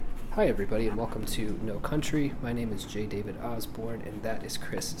Hi, everybody, and welcome to No Country. My name is J. David Osborne, and that is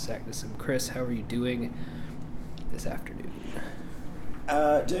Chris Zagnuson. Chris, how are you doing this afternoon?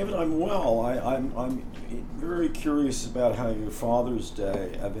 David, I'm well. I'm very curious about how your Father's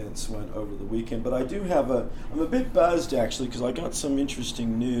Day events went over the weekend, but I'm a bit buzzed actually because I got some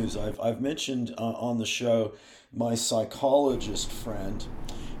interesting news. I've mentioned on the show my psychologist friend,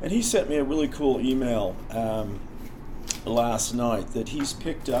 and he sent me a really cool email last night that he's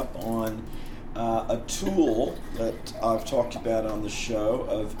picked up on a tool that I've talked about on the show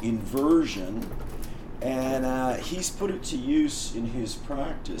of inversion. And he's put it to use in his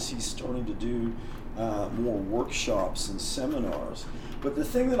practice. He's starting to do more workshops and seminars. But the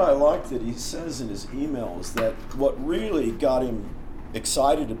thing that I like that he says in his email is that what really got him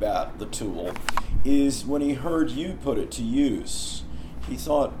excited about the tool is when he heard you put it to use. He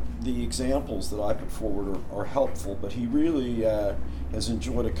thought the examples that I put forward are helpful, but he really has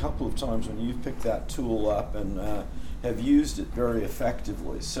enjoyed a couple of times when you've picked that tool up and have used it very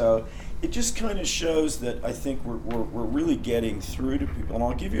effectively. So it just kind of shows that I think we're really getting through to people. And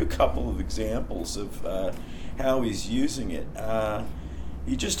I'll give you a couple of examples of how he's using it.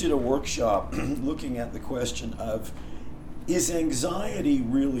 He just did a workshop looking at the question of, is anxiety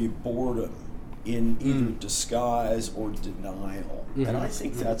really boredom in either disguise or denial? Mm-hmm. And I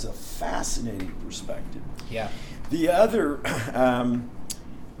think that's a fascinating perspective. Yeah. The other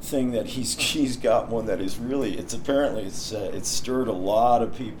thing that he's got one that is really, it's stirred a lot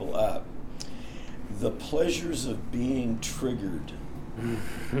of people up. The pleasures of being triggered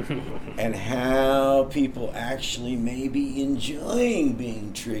and how people actually may be enjoying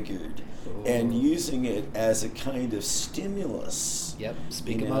being triggered and using it as a kind of stimulus. Yep,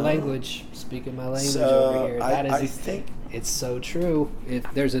 speaking my language So over here. I think it's so true.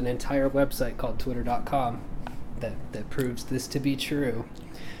 There's an entire website called twitter.com that proves this to be true.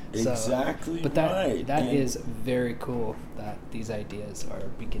 Exactly. But that is very cool that these ideas are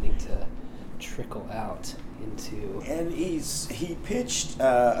beginning to trickle out into. And he pitched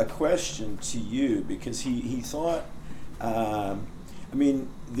a question to you because he thought,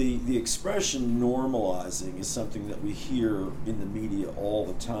 the expression normalizing is something that we hear in the media all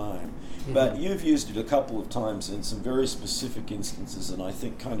the time. Mm-hmm. But you've used it a couple of times in some very specific instances, and I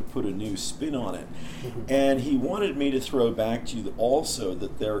think kind of put a new spin on it. Mm-hmm. And he wanted me to throw back to you also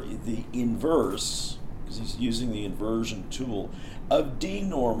that the inverse, because he's using the inversion tool, of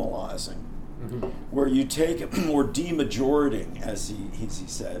denormalizing, mm-hmm. where you take or demajoriting, as he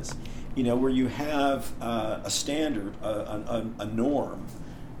says, where you have a standard, a norm,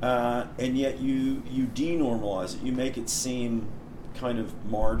 and yet you denormalize it. You make it seem kind of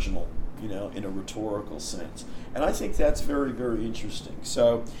marginal, in a rhetorical sense. And I think that's very, very interesting.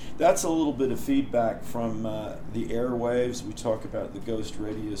 So that's a little bit of feedback from the airwaves. We talk about the ghost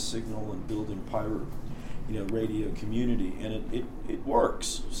radio signal and building pirate, radio community, and it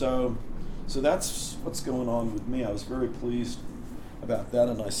works. So that's what's going on with me. I was very pleased about that,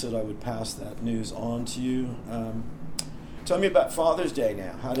 and I said I would pass that news on to you. Tell me about Father's Day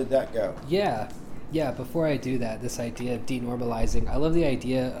now. How did that go? Yeah, before I do that, this idea of denormalizing, I love the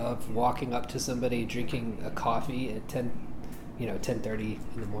idea of walking up to somebody drinking a coffee at 10:30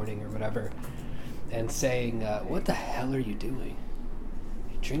 in the morning or whatever, and saying, what the hell are you doing?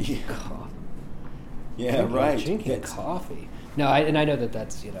 You're drinking coffee. Yeah, right. Drinking coffee. No, I know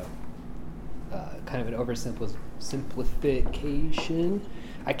that's, kind of an oversimplification.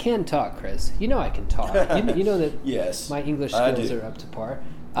 I can talk, Chris. I can talk. You know that yes, my English skills are up to par.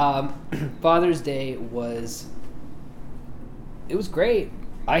 Father's Day was great.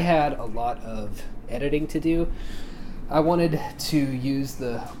 I had a lot of editing to do. I wanted to use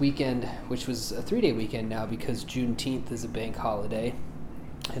the weekend, which was a 3-day weekend now, because Juneteenth is a bank holiday,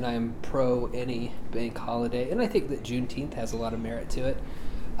 and I am pro any bank holiday, and I think that Juneteenth has a lot of merit to it.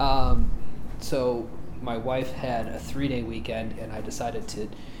 So my wife had a 3-day weekend, and I decided to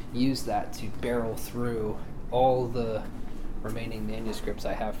use that to barrel through all the remaining manuscripts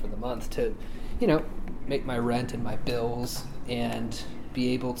I have for the month to, make my rent and my bills and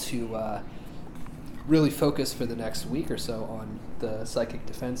be able to really focus for the next week or so on the Psychic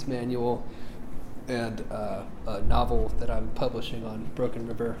Defense Manual and a novel that I'm publishing on Broken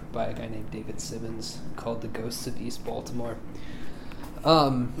River by a guy named David Simmons called The Ghosts of East Baltimore.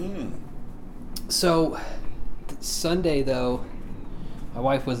 So Sunday, though, my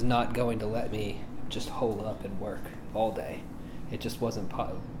wife was not going to let me just hole up and work all day. It just wasn't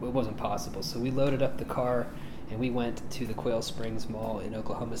possible. So we loaded up the car and we went to the Quail Springs Mall in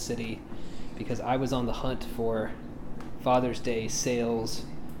Oklahoma City because I was on the hunt for Father's Day sales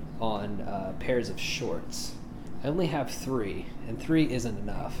on pairs of shorts. I only have 3, and 3 isn't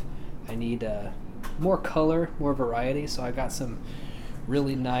enough. I need more color, more variety, so I got some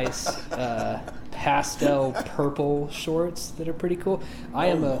really nice pastel purple shorts that are pretty cool.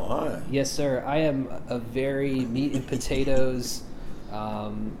 Yes, sir. I am a very meat and potatoes.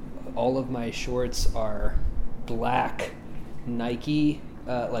 All of my shorts are black Nike,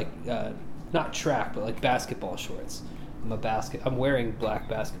 not track, but like basketball shorts. I'm wearing black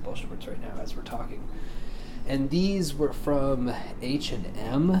basketball shorts right now as we're talking. And these were from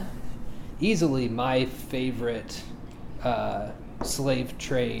H&M. Easily my favorite slave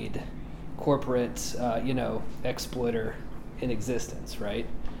trade corporate, exploiter in existence, right?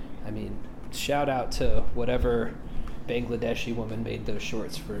 I mean, shout out to whatever Bangladeshi woman made those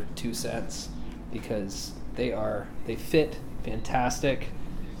shorts for 2 cents, because they fit fantastic,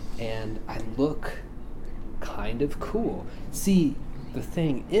 and I look kind of cool. See, the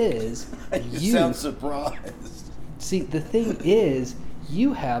thing is, you sound surprised. See, the thing is,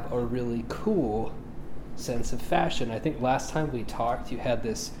 you have a really cool sense of fashion. I think last time we talked, you had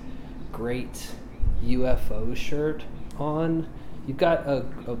this great UFO shirt on. You've got a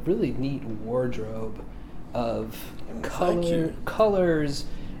really neat wardrobe of colors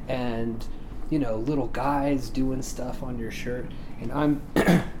and, little guys doing stuff on your shirt. And I'm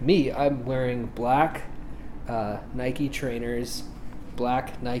wearing black Nike trainers,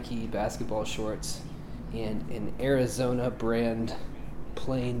 black Nike basketball shorts, and an Arizona brand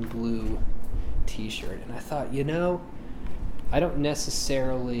plain blue t-shirt. And I thought, I don't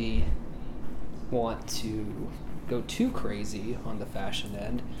necessarily want to go too crazy on the fashion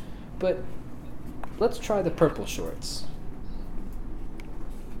end, but let's try the purple shorts.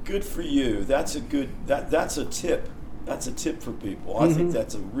 Good for you. That's a tip. That's a tip for people. I think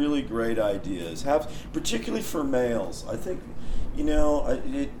that's a really great idea. Particularly for males. I think,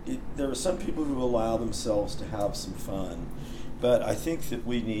 there are some people who allow themselves to have some fun, but I think that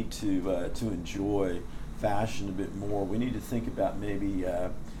we need to enjoy fashion a bit more. We need to think about maybe,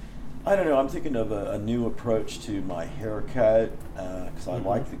 I don't know, I'm thinking of a new approach to my haircut, because I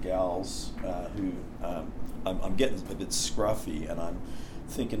like the gals who, I'm getting a bit scruffy, and I'm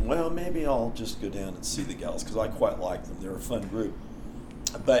thinking, well, maybe I'll just go down and see the gals, because I quite like them. They're a fun group.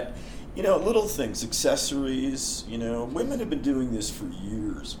 But, little things, accessories, women have been doing this for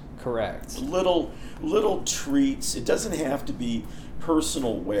years. Correct. Little treats. It doesn't have to be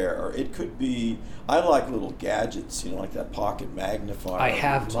personal wear. It could be, I like little gadgets, like that pocket magnifier. I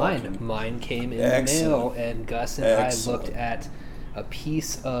have mine. Mine came in the mail, and Gus and I looked at a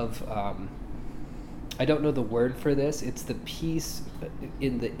piece of, I don't know the word for this. It's the piece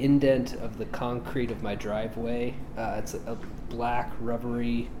in the indent of the concrete of my driveway. It's a black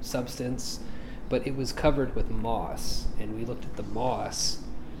rubbery substance, but it was covered with moss, and we looked at the moss,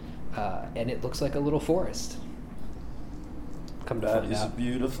 and it looks like a little forest. That is a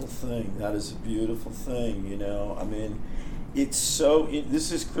beautiful thing. That is a beautiful thing. I mean, it's so. This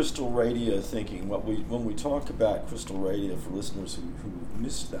is Crystal Radio thinking. When we talk about Crystal Radio, for listeners who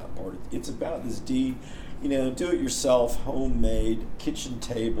missed that part, it's about this do-it-yourself, homemade, kitchen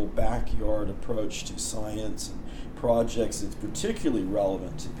table, backyard approach to science and projects. It's particularly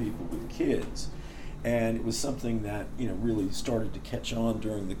relevant to people with kids. And it was something that really started to catch on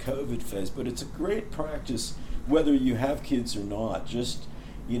during the COVID phase. But it's a great practice whether you have kids or not. Just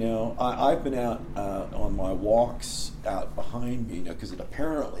I've been out on my walks out behind me, because it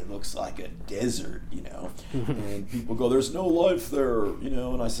apparently looks like a desert, and people go, "There's no life there,"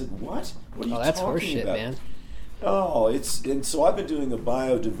 and I said, "What? What are you talking about?" Oh, that's horseshit, man. Oh, and so I've been doing a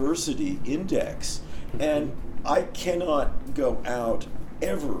biodiversity index, and I cannot go out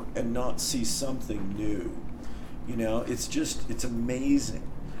ever and not see something new. It's amazing.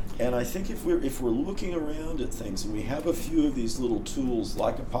 And I think if we're looking around at things, and we have a few of these little tools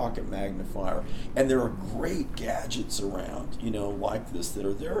like a pocket magnifier, and there are great gadgets around, like this, that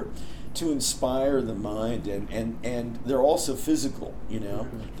are there to inspire the mind, and they're also physical,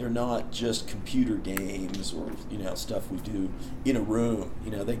 They're not just computer games or, stuff we do in a room,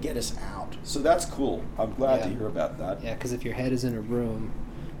 they get us out. So that's cool. I'm glad to hear about that. Yeah, because if your head is in a room,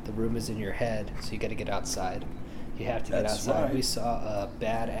 the room is in your head, so you got to get outside. You have to get outside. Right. We saw a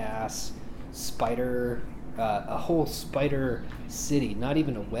badass spider, a whole spider city, not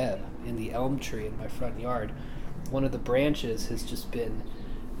even a web, in the elm tree in my front yard. One of the branches has just been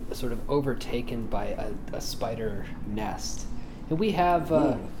sort of overtaken by a spider nest. And we have,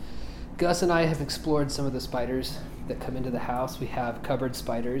 Gus and I have explored some of the spiders that come into the house. We have covered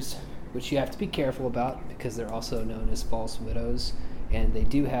spiders, which you have to be careful about because they're also known as false widows. And they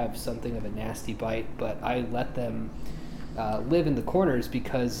do have something of a nasty bite, but I let them live in the corners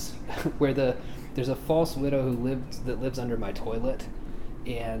because where the there's a false widow that lives under my toilet,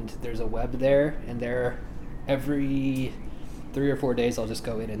 and there's a web there, and there every 3 or 4 days I'll just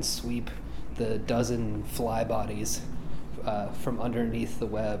go in and sweep the dozen fly bodies from underneath the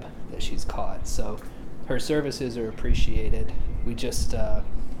web that she's caught. So her services are appreciated. We just,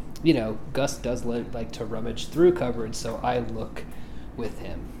 Gus does like to rummage through cupboards, so I look with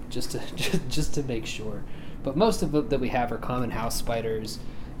him just to make sure. But most of it that we have are common house spiders.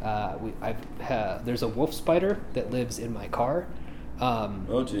 There's a wolf spider that lives in my car.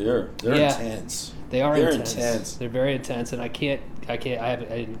 Oh dear, they're intense. They're intense. They're very intense, and I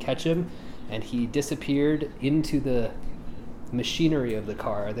didn't catch him, and he disappeared into the machinery of the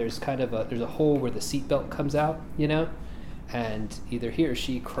car. There's a hole where the seatbelt comes out, and either he or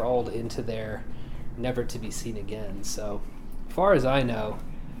she crawled into there, never to be seen again. So, far as I know,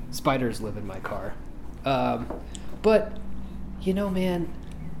 spiders live in my car. But, man,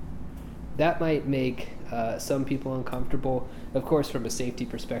 that might make some people uncomfortable. Of course, from a safety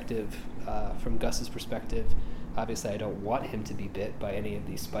perspective, from Gus's perspective, obviously I don't want him to be bit by any of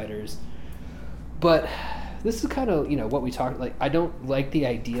these spiders. But this is kind of, what we talked, I don't like the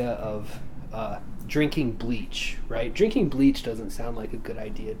idea of drinking bleach, right? Drinking bleach doesn't sound like a good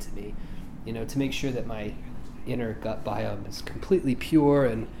idea to me, to make sure that my inner gut biome is completely pure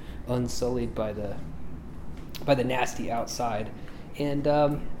and unsullied by the nasty outside. And,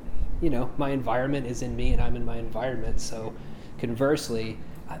 my environment is in me and I'm in my environment. So conversely,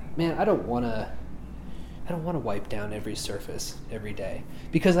 I don't want to wipe down every surface every day,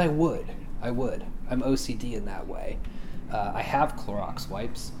 because I would. I'm OCD in that way. I have Clorox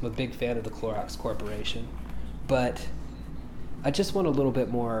wipes. I'm a big fan of the Clorox Corporation, but I just want a little bit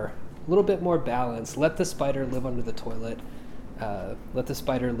more balance. Let the spider live under the toilet. Let the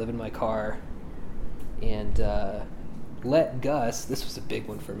spider live in my car, and let Gus. This was a big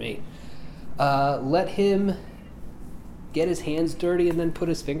one for me. Let him get his hands dirty and then put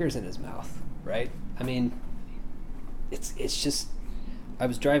his fingers in his mouth. Right? I mean, it's just. I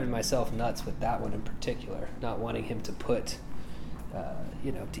was driving myself nuts with that one in particular, not wanting him to put,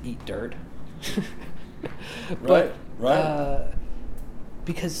 to eat dirt. But, right.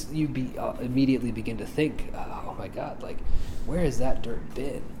 Because you immediately begin to think, oh my God, where has that dirt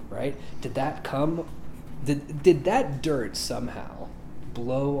been, right? Did that come? Did that dirt somehow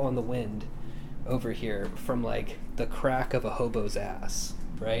blow on the wind over here from the crack of a hobo's ass,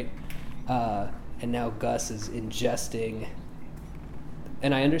 right? And now Gus is ingesting.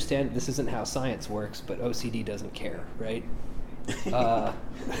 And I understand this isn't how science works, but OCD doesn't care, right? No,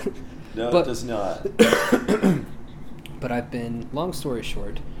 it does not. But long story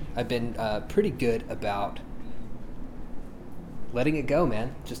short, I've been pretty good about letting it go,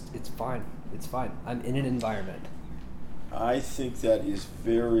 man. It's fine. It's fine. I'm in an environment. I think that is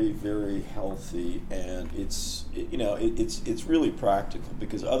very, very healthy, and it's really practical,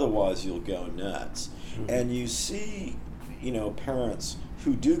 because otherwise you'll go nuts. Mm-hmm. And you see, parents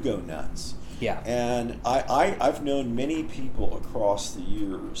who do go nuts. Yeah. And I've known many people across the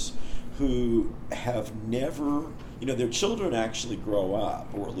years who have never, their children actually grow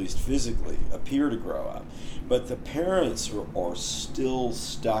up, or at least physically appear to grow up, but the parents are still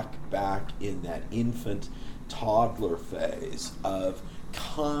stuck back in that infant toddler phase of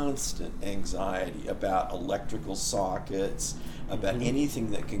constant anxiety about electrical sockets, about mm-hmm.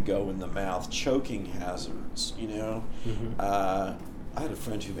 anything that can go in the mouth, choking hazards, Mm-hmm. I had a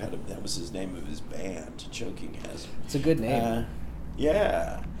friend who that was his name of his band, Choking Hazard. It's a good name.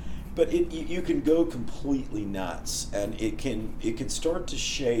 Yeah. But you can go completely nuts, and it can start to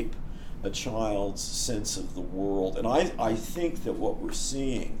shape a child's sense of the world. And I think that what we're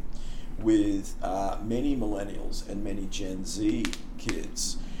seeing with many millennials and many Gen Z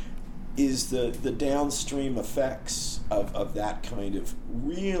kids is the downstream effects of that kind of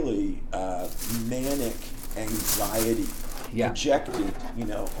really manic anxiety projected,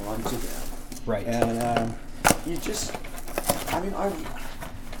 onto them. Right. And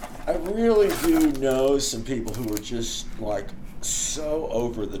I really do know some people who are just so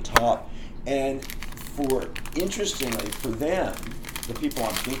over the top, and interestingly for them, the people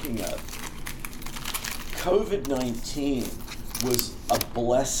I'm thinking of, COVID-19 was a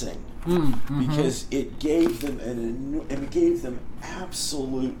blessing. Mm-hmm. Because it gave them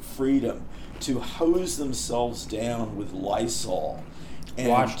absolute freedom to hose themselves down with Lysol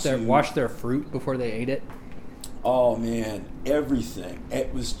and wash their fruit before they ate it. Oh man, everything.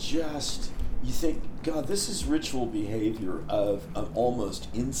 It was just, you think, God, this is ritual behavior of an almost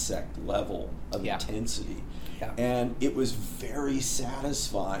insect level of intensity. Yeah. And it was very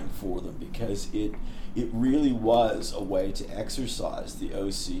satisfying for them, because it really was a way to exercise the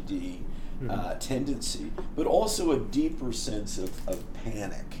OCD tendency, but also a deeper sense of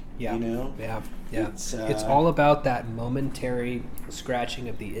panic. Yeah. You know? Yeah. It's all about that momentary scratching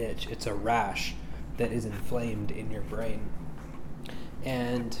of the itch. It's a rash that is inflamed in your brain.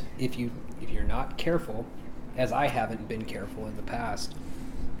 And if you're not careful, as I haven't been careful in the past,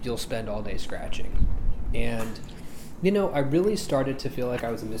 you'll spend all day scratching. And I really started to feel like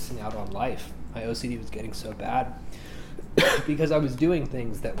I was missing out on life. My OCD was getting so bad because I was doing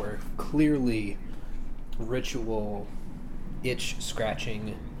things that were clearly ritual itch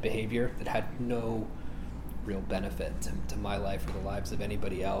scratching behavior that had no real benefit to my life or the lives of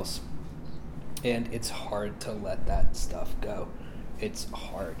anybody else. And it's hard to let that stuff go. It's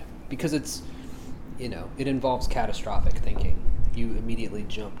hard because it involves catastrophic thinking. You immediately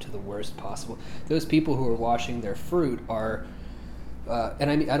jump to the worst possible. Those people who are washing their fruit are, and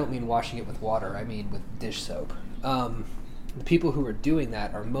I don't mean washing it with water, I mean with dish soap. The people who are doing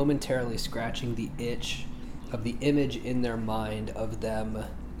that are momentarily scratching the itch of the image in their mind of them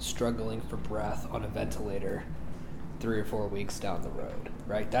struggling for breath on a ventilator 3 or 4 weeks down the road,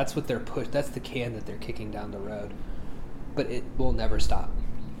 right? That's what that's the can that they're kicking down the road. But it will never stop.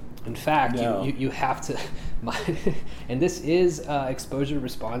 In fact, no. you have to, and this is exposure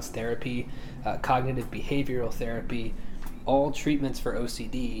response therapy, cognitive behavioral therapy, all treatments for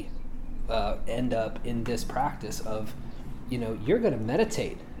OCD end up in this practice of, you're going to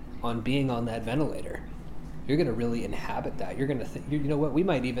meditate on being on that ventilator. You're going to really inhabit that. You're going to think, you know what, we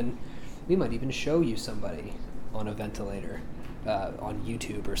might even show you somebody on a ventilator on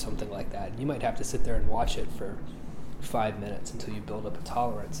YouTube or something like that. You might have to sit there and watch it for 5 minutes until you build up a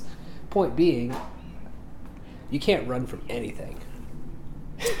tolerance. Point being, you can't run from anything.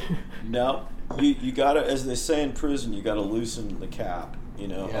 No, you gotta, as they say in prison, you gotta loosen the cap.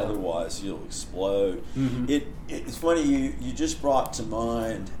 Otherwise you'll explode. Mm-hmm. It's funny you just brought to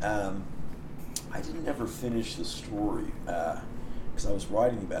mind. I didn't ever finish the story because I was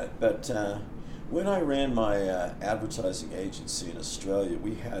writing about it. But when I ran my advertising agency in Australia,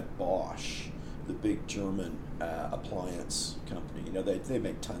 we had Bosch, the big German appliance company. They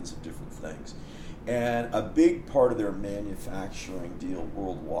make tons of different things. And a big part of their manufacturing deal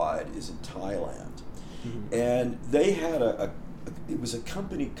worldwide is in Thailand. Mm-hmm. And they had it was a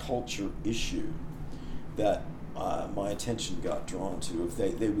company culture issue that my attention got drawn to. If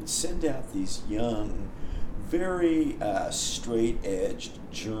they would send out these young, very straight-edged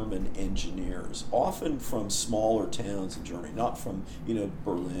German engineers, often from smaller towns in Germany, not from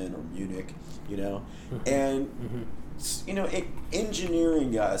Berlin or Munich, mm-hmm. and mm-hmm.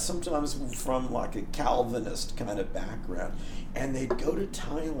 Engineering guys, sometimes from like a Calvinist kind of background, and they'd go to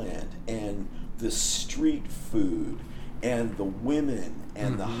Thailand, and the street food and the women and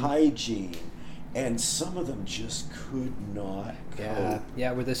mm-hmm. the hygiene. And some of them just could not cope.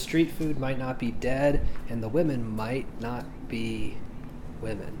 Yeah, where the street food might not be dead and the women might not be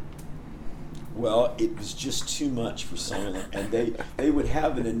women. Well, it was just too much for some of them. And they would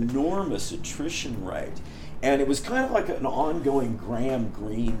have an enormous attrition rate. And it was kind of like an ongoing Graham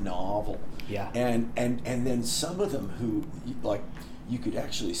Greene novel. Yeah. And then some of them who, like, you could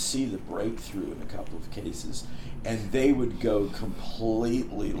actually see the breakthrough in a couple of cases. And they would go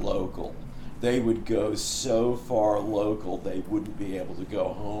completely local. They would go so far local they wouldn't be able to go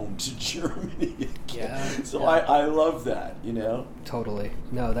home to Germany again. Yeah. So yeah. I love that, Totally.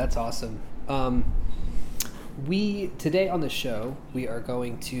 No, that's awesome. Today on the show, we are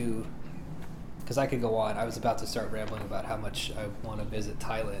going to, because I could go on, I was about to start rambling about how much I want to visit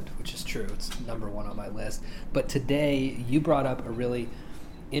Thailand, which is true. It's number one on my list. But today, you brought up a really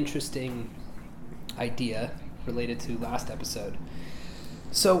interesting idea related to last episode.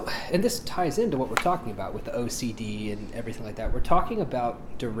 So, and this ties into what we're talking about with the OCD and everything like that. We're talking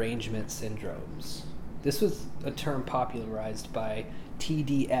about derangement syndromes. This was a term popularized by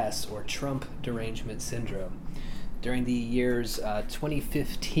TDS, or Trump Derangement Syndrome. During the years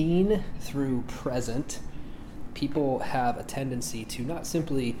 2015 through present, people have a tendency to not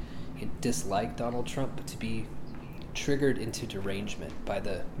simply dislike Donald Trump, but to be triggered into derangement by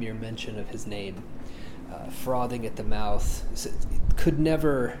the mere mention of his name. Frothing at the mouth, could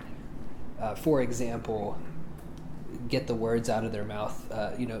never, for example, get the words out of their mouth.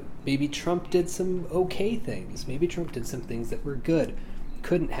 Maybe Trump did some okay things. Maybe Trump did some things that were good.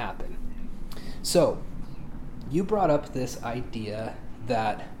 Couldn't happen. So, you brought up this idea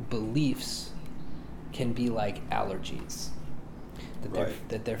that beliefs can be like allergies.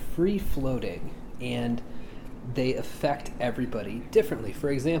 That they're free-floating, and they affect everybody differently. For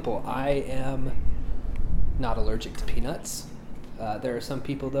example, I am not allergic to peanuts. There are some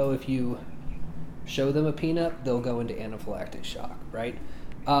people, though, if you show them a peanut, they'll go into anaphylactic shock, right?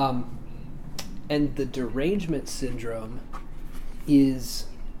 And the derangement syndrome is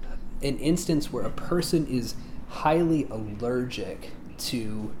an instance where a person is highly allergic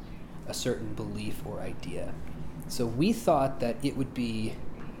to a certain belief or idea. So we thought that it would be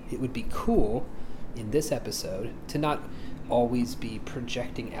cool in this episode to not always be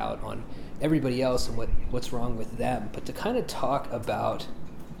projecting out on everybody else and what's wrong with them, but to kind of talk about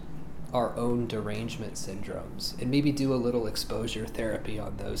our own derangement syndromes and maybe do a little exposure therapy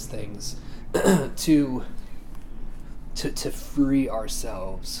on those things to free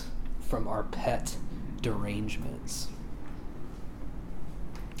ourselves from our pet derangements.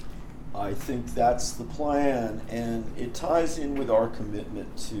 I think that's the plan, and it ties in with our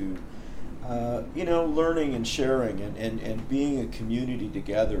commitment to learning and sharing and being a community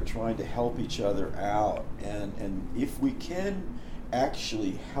together, trying to help each other out. And if we can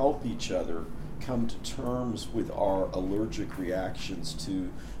actually help each other come to terms with our allergic reactions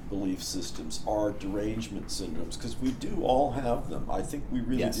to belief systems, our derangement syndromes, because we do all have them. I think we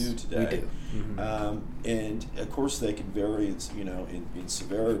really do today. We do. Mm-hmm. And of course they can vary in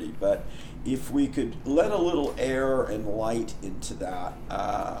severity, but if we could let a little air and light into that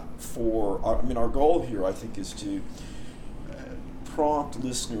our goal here, I think, is to prompt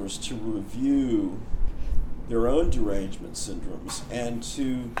listeners to review their own derangement syndromes and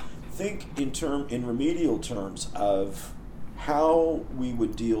to think in remedial terms of how we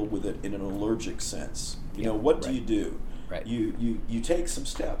would deal with it in an allergic sense. What do you do? Right. You take some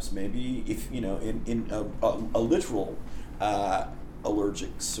steps. Maybe if in a literal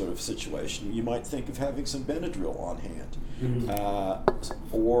allergic sort of situation, you might think of having some Benadryl on hand,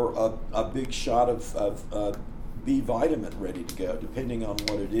 mm-hmm. Or a big shot of B vitamin ready to go, depending on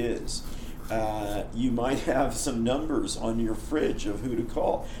what it is. You might have some numbers on your fridge of who to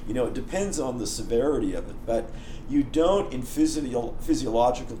call. It depends on the severity of it, but you don't, in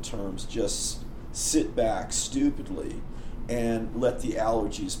physiological terms, just sit back stupidly and let the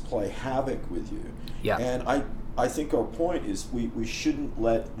allergies play havoc with you. Yeah. And I think our point is we shouldn't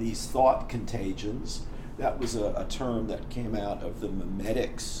let these thought contagions, that was a term that came out of the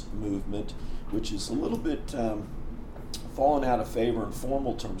memetics movement, which is a little bit fallen out of favor in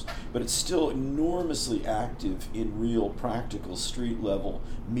formal terms, but it's still enormously active in real practical street level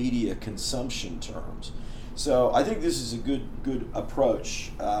media consumption terms. So I think this is a good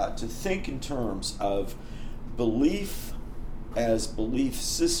approach to think in terms of belief as belief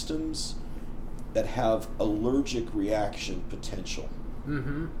systems that have allergic reaction potential.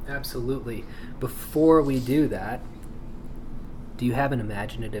 Mm-hmm. Absolutely. Before we do that, do you have an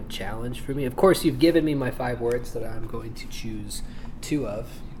imaginative challenge for me? Of course, you've given me my 5 words that I'm going to choose 2 of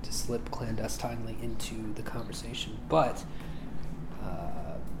to slip clandestinely into the conversation. But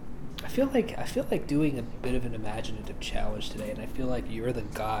I feel like doing a bit of an imaginative challenge today, and I feel like you're the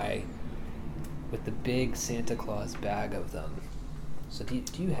guy with the big Santa Claus bag of them. So do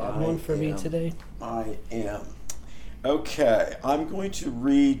you have one for me today? I am. Okay, I'm going to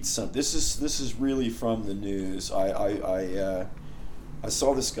read some. This is really from the news. I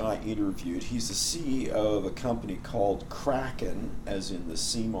saw this guy interviewed. He's the CEO of a company called Kraken, as in the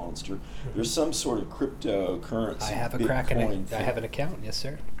sea monster. There's some sort of cryptocurrency. I have a Bitcoin Kraken. thing. I have an account, yes,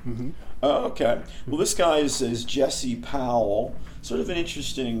 sir. Mm-hmm. Oh, okay. Well, this guy is Jesse Powell. Sort of an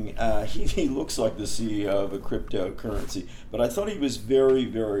interesting. He looks like the CEO of a cryptocurrency, but I thought he was very,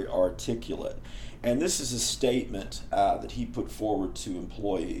 very articulate. And this is a statement that he put forward to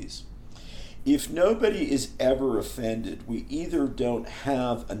employees. If nobody is ever offended, we either don't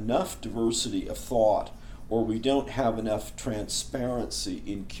have enough diversity of thought or we don't have enough transparency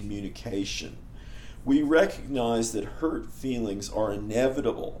in communication. We recognize that hurt feelings are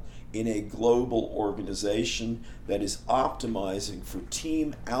inevitable in a global organization that is optimizing for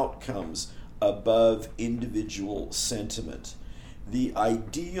team outcomes above individual sentiment. The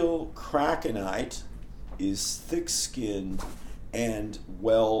ideal Krakenite is thick-skinned and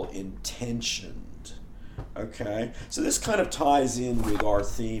well-intentioned. Okay, so this kind of ties in with our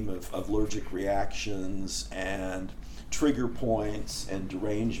theme of allergic reactions and trigger points and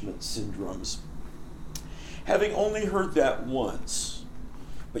derangement syndromes. Having only heard that once,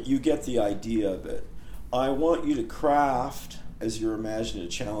 but you get the idea of it, I want you to craft, as your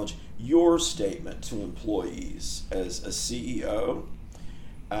imaginative challenge, your statement to employees as a CEO,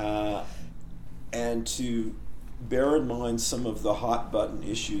 and to bear in mind some of the hot button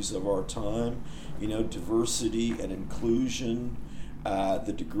issues of our time, diversity and inclusion,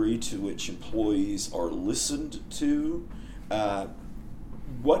 the degree to which employees are listened to.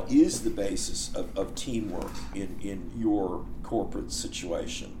 What is the basis of teamwork in your corporate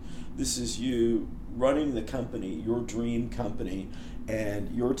situation? This is you running the company, your dream company, and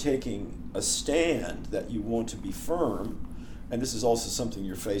you're taking a stand that you want to be firm, and this is also something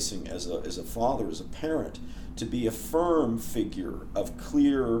you're facing as a father, as a parent, to be a firm figure of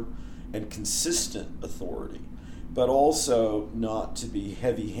clear and consistent authority, but also not to be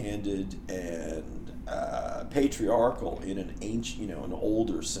heavy-handed and patriarchal in an ancient, an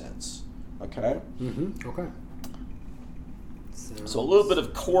older sense. Okay. Mm-hmm. Okay. So a little bit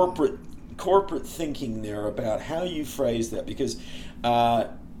of corporate thinking there about how you phrase that, because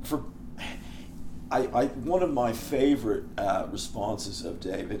one of my favorite responses of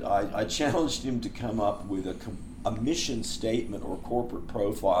David, I challenged him to come up with a mission statement or corporate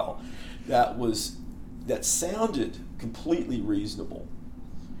profile that sounded completely reasonable,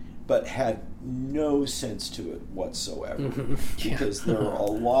 but had no sense to it whatsoever. Mm-hmm. Yeah. Because there are a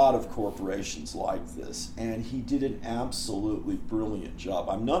lot of corporations like this, and he did an absolutely brilliant job.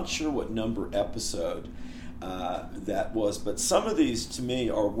 I'm not sure what number episode that was, but some of these to me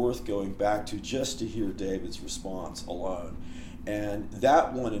are worth going back to just to hear David's response alone. And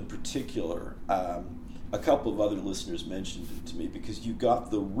that one in particular, a couple of other listeners mentioned it to me, because you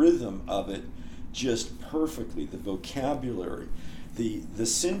got the rhythm of it just perfectly, the vocabulary, the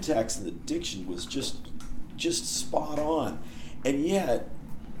syntax and the diction was just spot on, and yet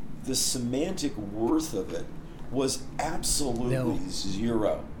the semantic worth of it was absolutely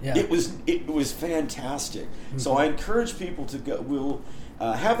zero. Yeah. It was fantastic. Mm-hmm. So I encourage people to go. We'll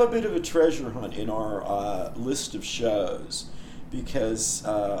have a bit of a treasure hunt in our list of shows, because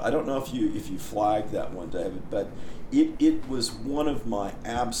I don't know if you flagged that one, David, but it was one of my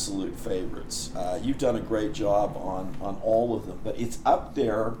absolute favorites. You've done a great job on all of them, but it's up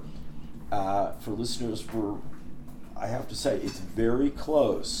there for listeners. I have to say, it's very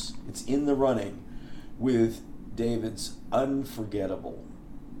close. It's in the running with David's unforgettable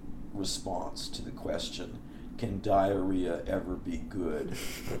response to the question, can diarrhea ever be good?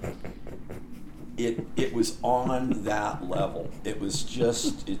 It was on that level. It was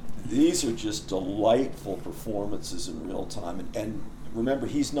just, these are just delightful performances in real time. And remember,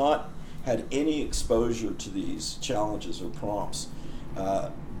 he's not had any exposure to these challenges or prompts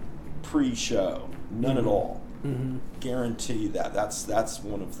pre-show. None at all. Mm-hmm. Guarantee that. That's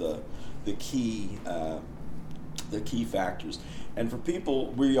one of the key factors. And for people,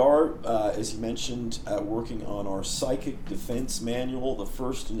 we are, as you mentioned, working on our Psychic Defense Manual, the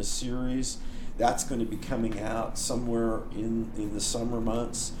first in a series. That's going to be coming out somewhere in the summer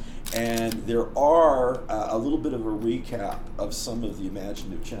months. And there are a little bit of a recap of some of the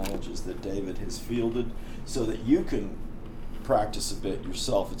imaginative challenges that David has fielded, so that you can practice a bit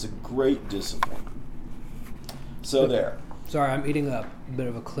yourself. It's a great discipline. So there. Sorry, I'm eating a bit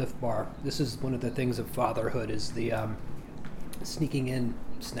of a Cliff Bar. This is one of the things of fatherhood, is the sneaking in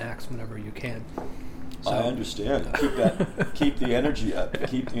snacks whenever you can. So, I understand. Keep the energy up.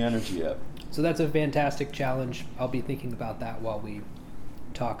 Keep the energy up. So that's a fantastic challenge. I'll be thinking about that while we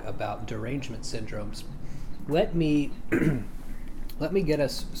talk about derangement syndromes. Let me get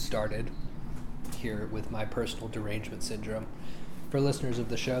us started here with my personal derangement syndrome. For listeners of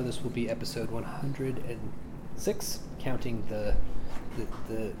the show, this will be episode 106, counting the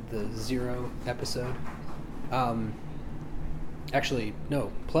zero episode. Actually,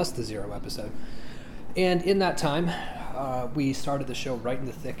 no, plus the zero episode. And in that time, we started the show right in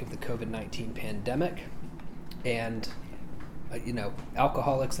the thick of the COVID-19 pandemic, and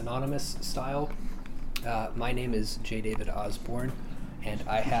Alcoholics Anonymous style. My name is J. David Osborne, and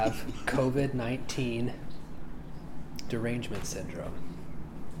I have COVID-19 derangement syndrome.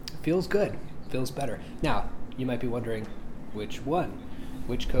 Feels good. Feels better. Now, you might be wondering, which one?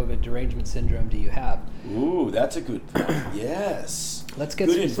 Which COVID derangement syndrome do you have? Ooh, that's a good point. Yes. Let's get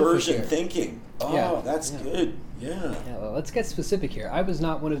good specific inversion here. Thinking. Oh, that's good. Yeah. Well, let's get specific here. I was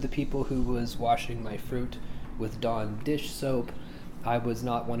not one of the people who was washing my fruit with Dawn dish soap. I was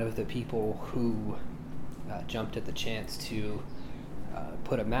not one of the people who jumped at the chance to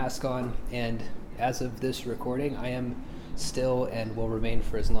put a mask on. And as of this recording, I am still and will remain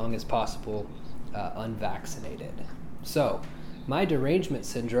for as long as possible unvaccinated. So, my derangement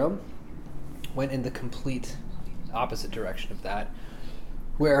syndrome went in the complete opposite direction of that,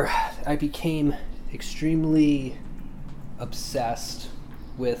 where I became extremely obsessed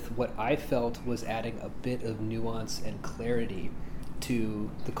with what I felt was adding a bit of nuance and clarity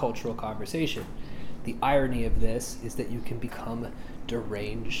to the cultural conversation. The irony of this is that you can become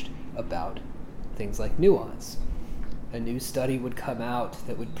deranged about things like nuance. A new study would come out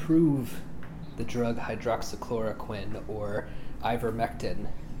that would prove the drug hydroxychloroquine or ivermectin,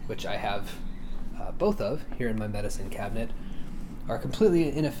 which I have both of here in my medicine cabinet, are completely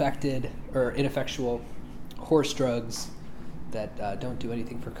ineffectual horse drugs that don't do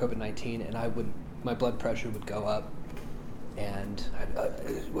anything for COVID-19, and my blood pressure would go up, and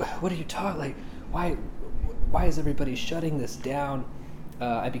what are you talking, like, why is everybody shutting this down?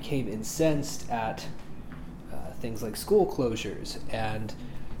 I became incensed at things like school closures and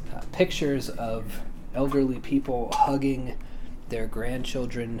pictures of elderly people hugging their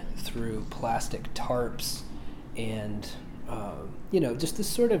grandchildren through plastic tarps, and just this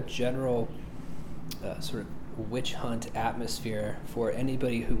sort of general sort of witch hunt atmosphere for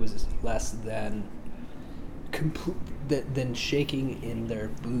anybody who was less than shaking in their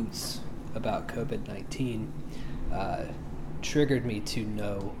boots about COVID-19 triggered me to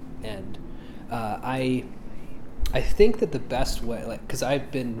no end. I think that the best way, because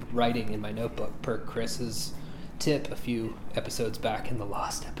I've been writing in my notebook per Chris's tip a few episodes back in the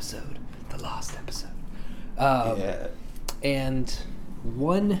lost episode. Yeah. And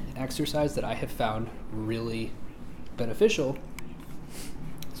one exercise that I have found really beneficial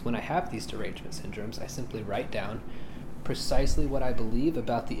is when I have these derangement syndromes, I simply write down precisely what I believe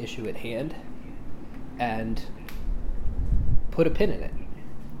about the issue at hand and put a pin in it.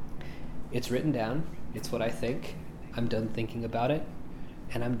 It's written down. It's what I think. I'm done thinking about it,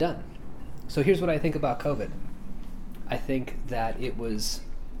 and I'm done. So here's what I think about COVID. I think that it was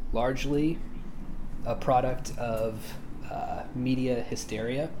largely a product of media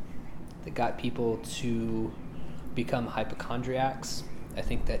hysteria that got people to become hypochondriacs. I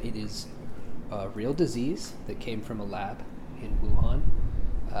think that it is a real disease that came from a lab in Wuhan,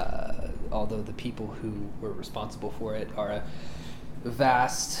 although the people who were responsible for it are a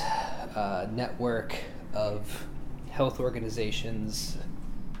vast network of health organizations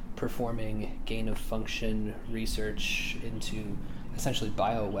performing gain-of-function research into essentially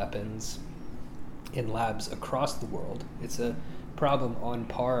bioweapons in labs across the world. It's a problem on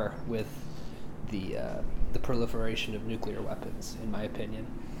par with the proliferation of nuclear weapons, in my opinion.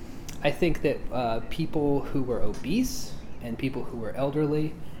 I think that people who were obese and people who were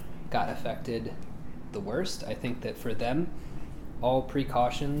elderly got affected the worst. I think that for them, all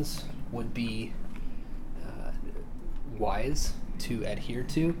precautions would be wise to adhere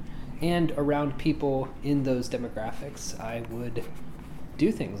to, and around people in those demographics, I would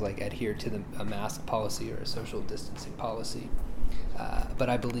do things like adhere to a mask policy or a social distancing policy. But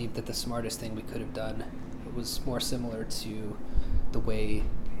I believe that the smartest thing we could have done was more similar to the way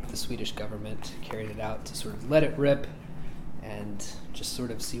the Swedish government carried it out, to sort of let it rip and just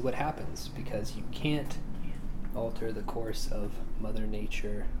sort of see what happens, because you can't alter the course of Mother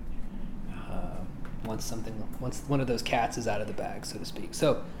Nature once one of those cats is out of the bag, so to speak.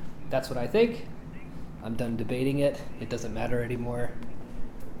 So that's what I think. I'm done debating it. It doesn't matter anymore.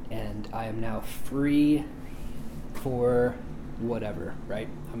 And I am now free for whatever, right?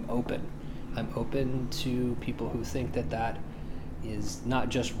 I'm open. I'm open to people who think that that is not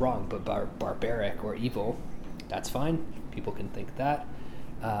just wrong, but barbaric or evil. That's fine. People can think that.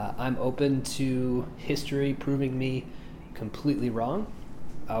 I'm open to history proving me completely wrong.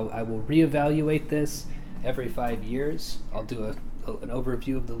 I will reevaluate this every 5 years. I'll do an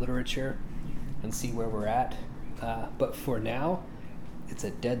overview of the literature and see where we're at. But for now, it's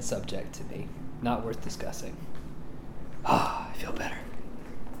a dead subject to me. Not worth discussing. I feel better.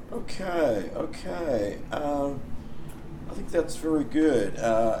 Okay. I think that's very good,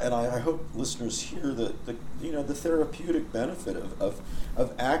 and I hope listeners hear the therapeutic benefit of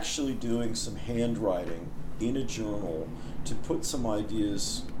actually doing some handwriting in a journal to put some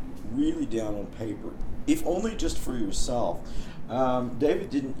ideas really down on paper, if only just for yourself.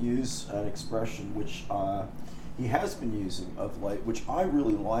 David didn't use an expression which he has been using of late, which I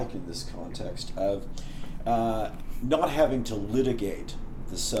really like in this context of not having to litigate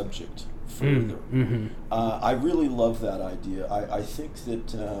the subject further. Mm-hmm. I really love that idea. I think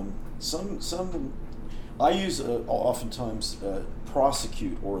that I use oftentimes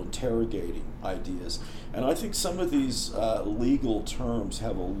prosecute or interrogating ideas, and I think some of these legal terms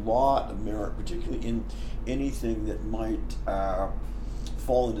have a lot of merit, particularly in anything that might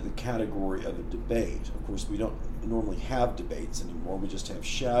fall into the category of a debate. Of course, we don't normally have debates anymore. We just have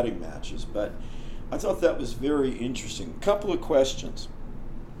shouting matches, but I thought that was very interesting. A couple of questions.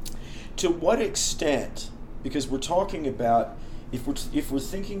 To what extent, because we're talking about, if we're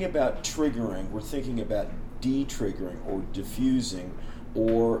thinking about triggering, we're thinking about de-triggering or diffusing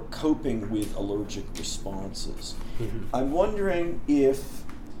or coping with allergic responses. Mm-hmm. I'm wondering if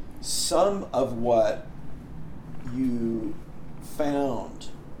some of what you found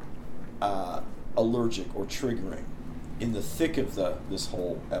allergic or triggering in the thick of this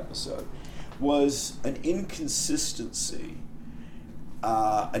whole episode was an inconsistency,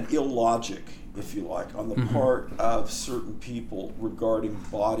 an illogic if you like, on the part of certain people regarding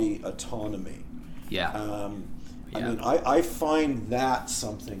body autonomy. Yeah. I mean, I find that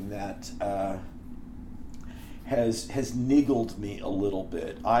something that has niggled me a little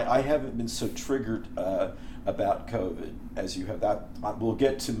bit. I haven't been so triggered about COVID as you have. That we'll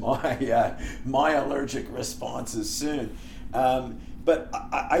get to my allergic responses soon. But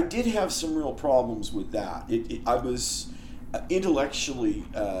I did have some real problems with that. I was intellectually,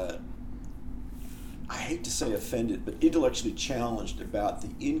 I hate to say offended, but intellectually challenged about the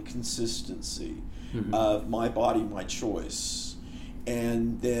inconsistency of my body, my choice.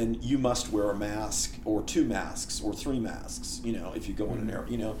 And then you must wear a mask or 2 masks or 3 masks, if you go in an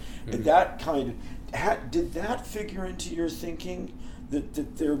area, and that kind of, did that figure into your thinking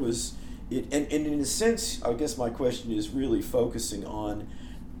that there was, and in a sense, I guess my question is really focusing on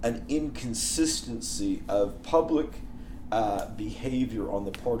an inconsistency of public behavior on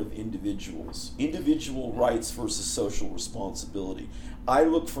the part of individuals, individual rights versus social responsibility. I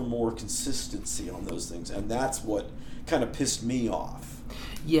look for more consistency on those things, and that's what kind of pissed me off.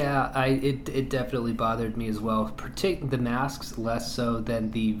 Yeah, it definitely bothered me as well. The masks less so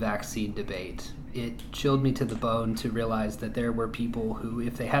than the vaccine debate. It chilled me to the bone to realize that there were people who,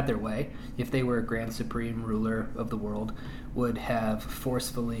 if they had their way, if they were a grand supreme ruler of the world, would have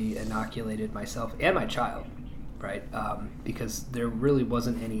forcefully inoculated myself and my child, right? Because there really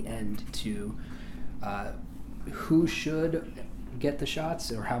wasn't any end to who should get the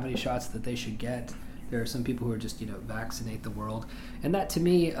shots or how many shots that they should get. There are some people who are just, vaccinate the world. And that, to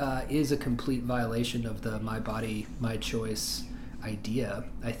me, is a complete violation of the my body, my choice idea.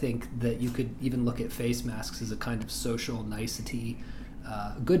 I think that you could even look at face masks as a kind of social nicety,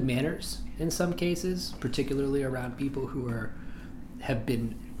 good manners in some cases, particularly around people who have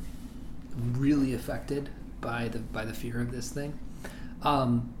been really affected by the fear of this thing.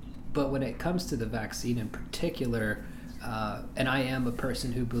 But when it comes to the vaccine in particular, and I am a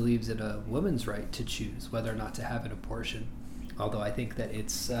person who believes in a woman's right to choose whether or not to have an abortion, although I think that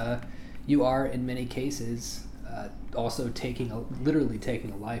it's you are in many cases also literally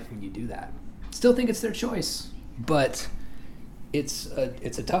taking a life when you do that. Still think it's their choice, but it's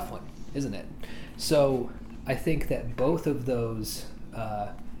a tough one, isn't it? So I think that both of those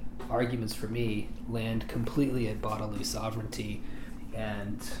arguments for me land completely at bodily sovereignty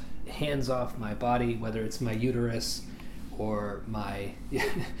and hands off my body, whether it's my uterus or my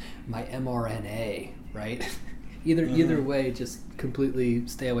my mRNA, right? Either way, just completely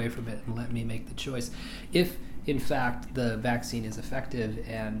stay away from it and let me make the choice. If in fact the vaccine is effective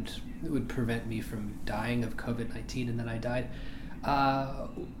and it would prevent me from dying of COVID-19 and then I died,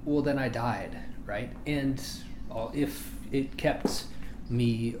 well then I died, right? And if it kept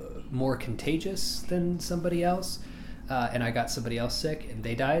me more contagious than somebody else, and I got somebody else sick and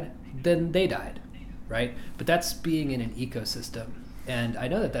they died, then they died, right? But that's being in an ecosystem. And I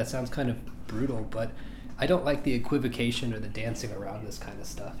know that sounds kind of brutal, but I don't like the equivocation or the dancing around this kind of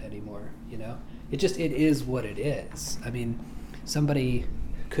stuff anymore, It is what it is. I mean, somebody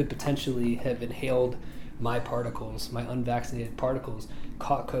could potentially have inhaled my particles, my unvaccinated particles,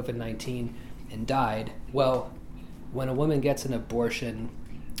 caught COVID-19 and died. Well, when a woman gets an abortion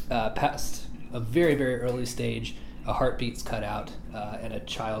past a very, very early stage, a heartbeat's cut out, and a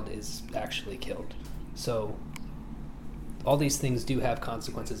child is actually killed. So all these things do have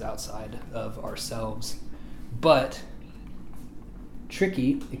consequences outside of ourselves, but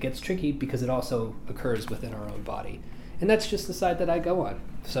it gets tricky because it also occurs within our own body. And that's just the side that I go on.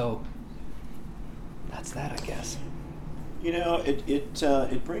 So that's that, I guess.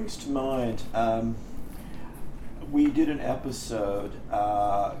 It brings to mind, we did an episode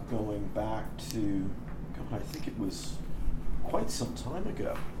going back to, I think it was quite some time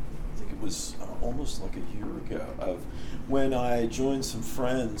ago. I think it was almost like a year ago, of when I joined some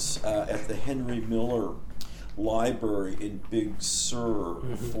friends at the Henry Miller Library in Big Sur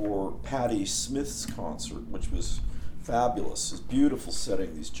for Patti Smith's concert, which was fabulous. It's a beautiful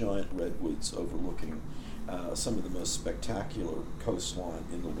setting, these giant redwoods overlooking some of the most spectacular coastline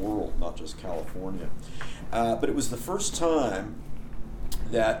in the world, not just California. But it was the first time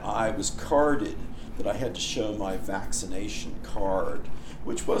that I was carded, that I had to show my vaccination card,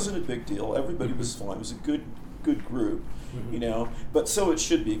 which wasn't a big deal. Everybody was fine. It was a good group, But so it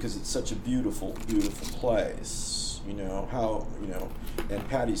should be, because it's such a beautiful, beautiful place, And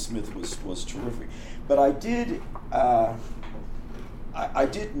Patti Smith was terrific. But I did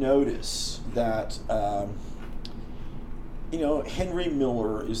notice that Henry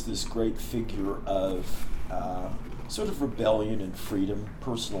Miller is this great figure of sort of rebellion and freedom,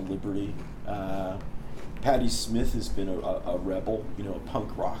 personal liberty, Patti Smith has been a rebel, you know, a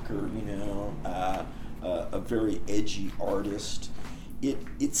punk rocker, you know, a very edgy artist.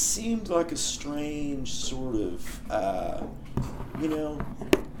 It seemed like a strange sort of, you know,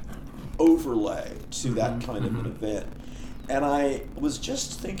 overlay to that kind of an event. And I was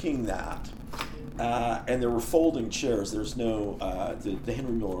just thinking that, and there were folding chairs. There's no, the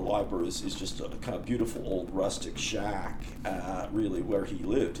Henry Miller Library is just a kind of beautiful old rustic shack, really, where he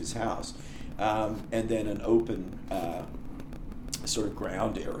lived, his house. And then an open sort of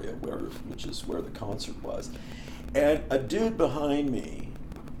ground area, which is where the concert was. And a dude behind me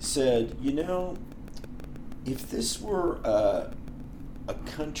said, you know, if this were a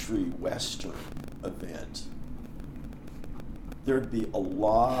country western event, there'd be a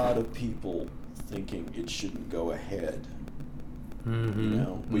lot of people thinking it shouldn't go ahead. You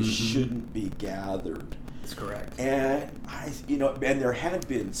know, we shouldn't be gathered. That's correct. And and there had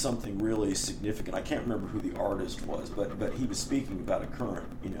been something really significant. I can't remember who the artist was, but he was speaking about a current,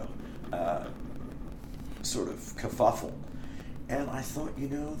 you know, sort of kerfuffle. And I thought, you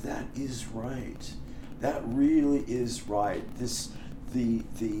know, that is right. That really is right.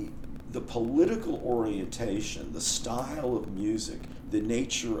 The political orientation, the style of music, the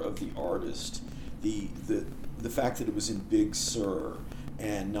nature of the artist, the fact that it was in Big Sur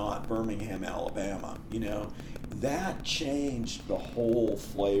and not Birmingham, Alabama, you know, that changed the whole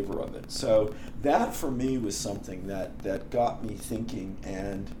flavor of it. So that for me was something that got me thinking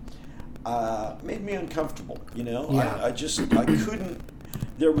and made me uncomfortable, you know. Yeah. I couldn't,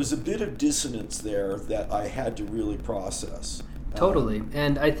 there was a bit of dissonance there that I had to really process. Totally.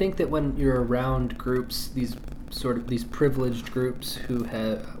 And I think that when you're around groups, these privileged groups who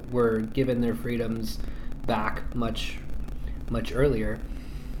were given their freedoms back much earlier,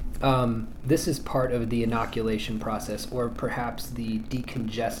 this is part of the inoculation process, or perhaps the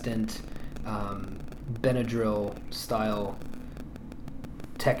decongestant Benadryl style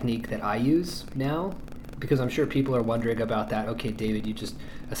technique that I use now, because I'm sure people are wondering about that. Okay, David, you just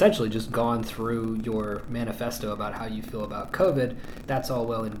essentially just gone through your manifesto about how you feel about COVID. That's all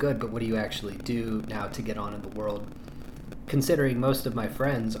well and good, but what do you actually do now to get on in the world? Considering most of my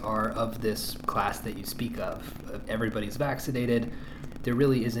friends are of this class that you speak of, everybody's vaccinated, there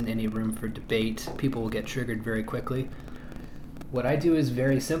really isn't any room for debate. People will get triggered very quickly. What I do is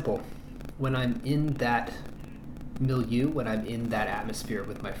very simple. When I'm in that milieu, when I'm in that atmosphere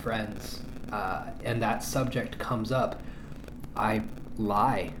with my friends, and that subject comes up, I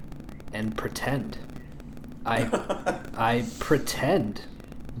lie and pretend. I pretend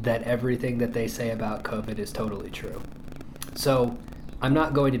that everything that they say about COVID is totally true. So I'm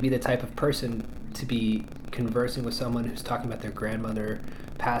not going to be the type of person to be conversing with someone who's talking about their grandmother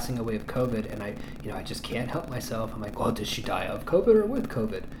passing away of COVID, and I just can't help myself. I'm like, well, did she die of COVID or with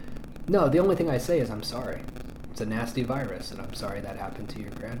COVID? No, the only thing I say is I'm sorry. It's a nasty virus, and I'm sorry that happened to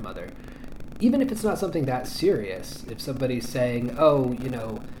your grandmother. Even if it's not something that serious, if somebody's saying, oh, you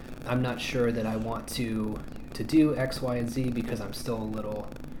know, I'm not sure that I want to do X, Y, and Z because I'm still a little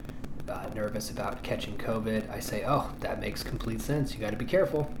nervous about catching COVID, I say, oh, that makes complete sense. You got to be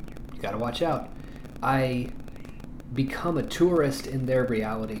careful. You got to watch out. I become a tourist in their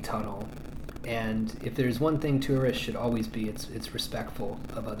reality tunnel. And if there's one thing tourists should always be, it's respectful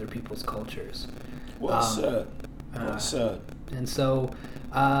of other people's cultures. Well said. Well said. And so,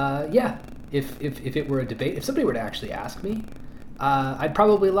 yeah, if it were a debate, if somebody were to actually ask me, I'd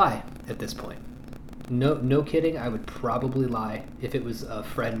probably lie at this point. No kidding, I would probably lie if it was a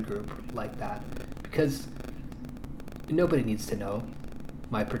friend group like that, because nobody needs to know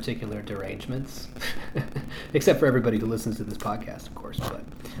my particular derangements, except for everybody who listens to this podcast, of course, but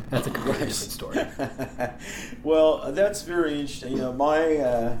that's a completely different story. Well, that's very interesting. You know,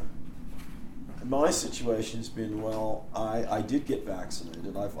 my situation's been, well, I did get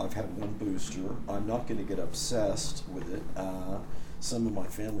vaccinated. I've had one booster. I'm not going to get obsessed with it. Some of my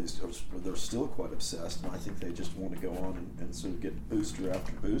families, they're still quite obsessed, and I think they just want to go on and sort of get booster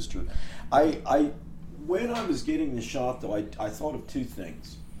after booster. When I was getting the shot, though, I thought of two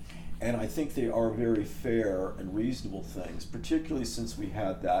things, and I think they are very fair and reasonable things, particularly since we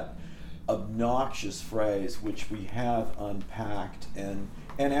had that obnoxious phrase, which we have unpacked and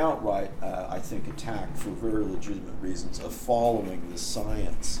outright, I think, attacked for very legitimate reasons, of following the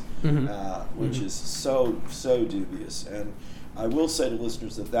science, which is so dubious. And I will say to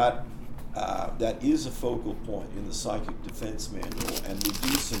listeners that is a focal point in the Psychic Defense Manual, and we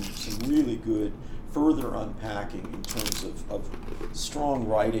do some really good further unpacking in terms of strong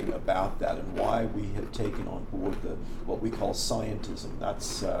writing about that and why we have taken on board what we call scientism.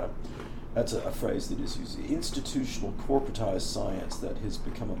 That's a phrase that is used. Institutional corporatized science that has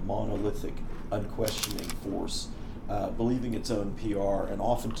become a monolithic, unquestioning force, believing its own PR, and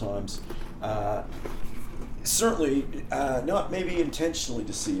oftentimes, certainly not maybe intentionally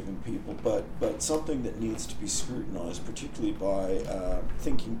deceiving people, but something that needs to be scrutinized, particularly by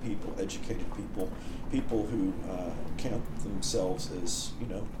thinking people, educated people, people who count themselves as,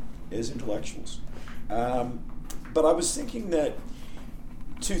 as intellectuals. But I was thinking that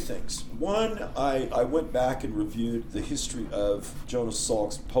two things. One, I went back and reviewed the history of Jonas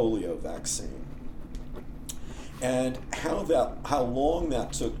Salk's polio vaccine and how long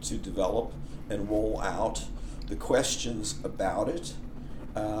that took to develop and roll out, the questions about it.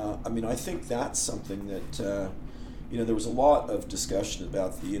 I think that's something that, there was a lot of discussion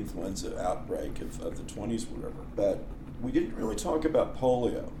about the influenza outbreak of the 20s or whatever, but we didn't really talk about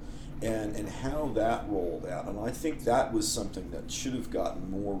polio and how that rolled out. And I think that was something that should have gotten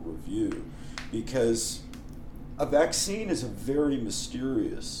more review, because a vaccine is a very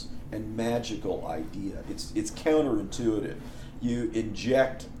mysterious and magical idea. It's counterintuitive. You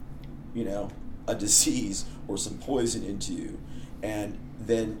inject, a disease or some poison into you, and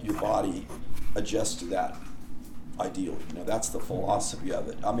then your body adjusts to that ideally. That's the philosophy of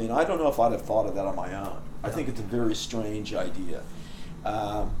it. I don't know if I'd have thought of that on my own. I think it's a very strange idea.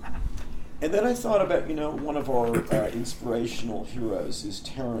 And then I thought about, one of our inspirational heroes is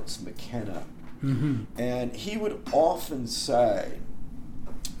Terence McKenna. Mm-hmm. And he would often say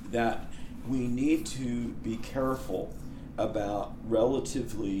that we need to be careful about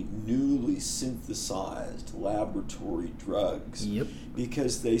relatively newly synthesized laboratory drugs, Yep.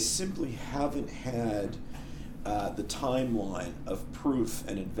 because they simply haven't had the timeline of proof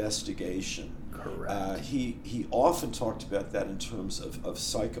and investigation. Correct. He often talked about that in terms of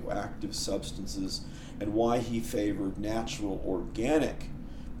psychoactive substances and why he favored natural organic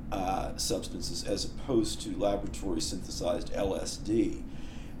substances as opposed to laboratory synthesized LSD.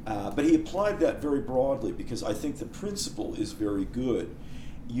 But he applied that very broadly, because I think the principle is very good.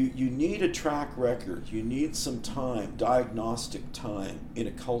 You need a track record. You need some time, diagnostic time in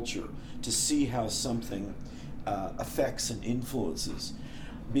a culture to see how something affects and influences,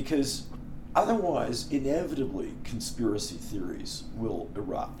 because otherwise, inevitably, conspiracy theories will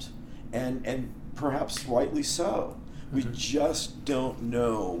erupt, and perhaps rightly so. We just don't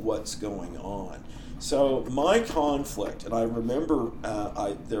know what's going on. So my conflict, and I remember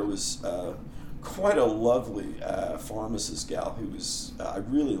there was quite a lovely pharmacist gal who was, I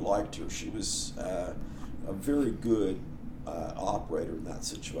really liked her. She was a very good operator in that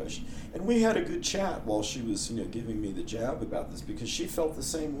situation. And we had a good chat while she was, giving me the jab about this, because she felt the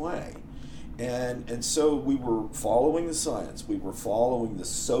same way. And so we were following the science. We were following the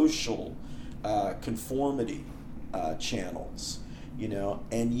social conformity channels,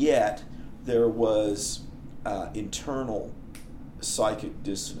 and yet there was internal psychic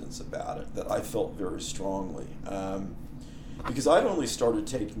dissonance about it that I felt very strongly. Because I'd only started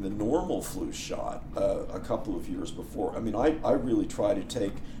taking the normal flu shot a couple of years before. I really try to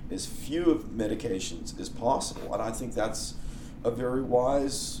take as few medications as possible, and I think that's a very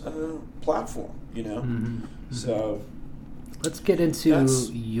wise platform, Mm-hmm. So let's get into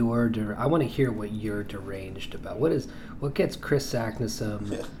I want to hear what you're deranged about. What gets Chris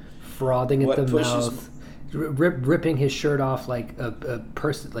Saknussemm frothing at the mouth, ripping his shirt off like a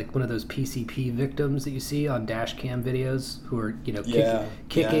person, like one of those PCP victims that you see on dash cam videos, who are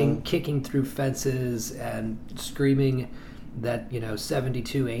kicking through fences and screaming that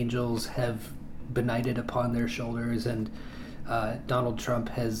 72 angels have benighted upon their shoulders, and Donald Trump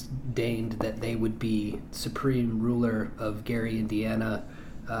has deigned that they would be supreme ruler of Gary, Indiana.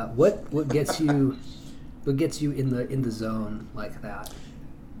 What gets you in the zone like that?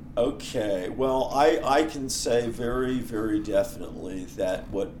 Okay, well, I can say very, very definitely that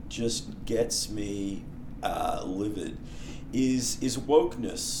what just gets me livid is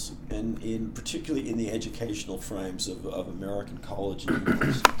wokeness, and particularly in the educational frames of American college and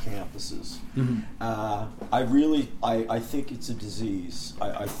university campuses. Mm-hmm. I think it's a disease.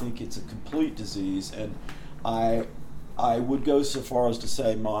 I think it's a complete disease, and I would go so far as to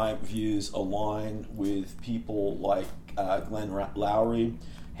say my views align with people like Glenn Loury,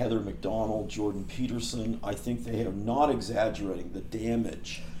 Heather McDonald, Jordan Peterson. I think they are not exaggerating the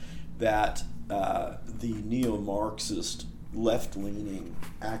damage that the neo-Marxist left-leaning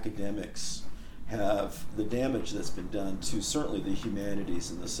academics have, the damage that's been done to certainly the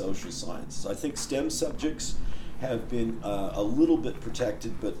humanities and the social sciences. I think STEM subjects have been a little bit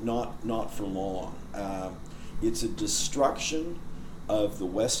protected, but not for long. It's a destruction of the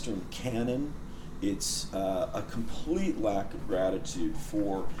Western canon It's a complete lack of gratitude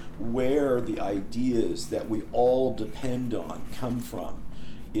for where the ideas that we all depend on come from.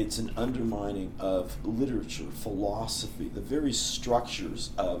 It's an undermining of literature, philosophy, the very structures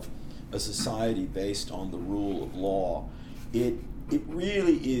of a society based on the rule of law. It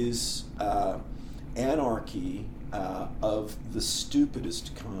really is anarchy of the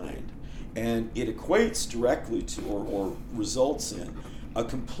stupidest kind. And it equates directly to, or results in, a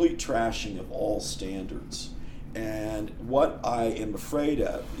complete trashing of all standards. And what I am afraid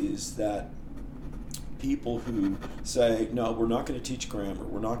of is that people who say, no, we're not going to teach grammar,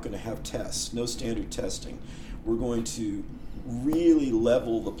 we're not going to have tests, no standard testing, we're going to really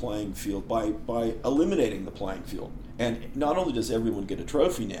level the playing field by eliminating the playing field. And not only does everyone get a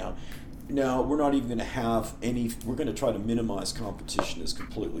trophy now, we're not even going to have any, we're going to try to minimize competition as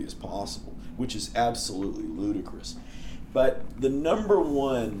completely as possible, which is absolutely ludicrous. But the number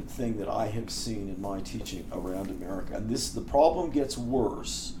one thing that I have seen in my teaching around America, and the problem gets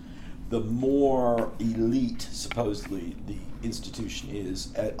worse the more elite, supposedly, the institution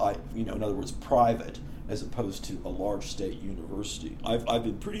is, in other words, private, as opposed to a large state university. I've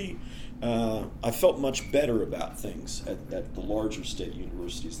been pretty, I felt much better about things at the larger state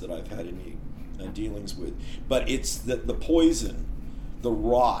universities that I've had any dealings with. But it's that the poison, the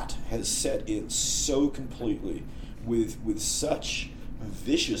rot, has set in so completely with such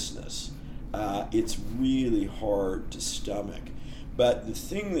viciousness, it's really hard to stomach. But the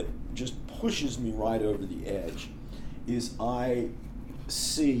thing that just pushes me right over the edge is I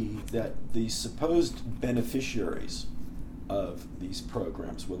see that the supposed beneficiaries of these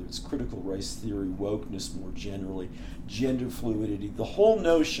programs, whether it's critical race theory, wokeness more generally, gender fluidity, the whole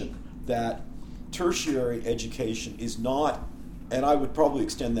notion that tertiary education is not, and I would probably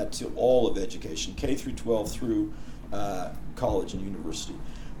extend that to all of education, K through 12 through college and university.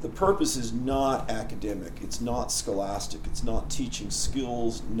 The purpose is not academic, it's not scholastic, it's not teaching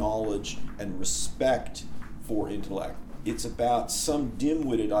skills, knowledge, and respect for intellect. It's about some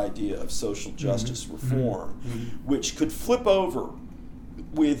dim-witted idea of social justice reform, which could flip over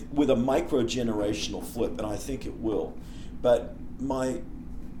with a micro-generational flip, and I think it will. But my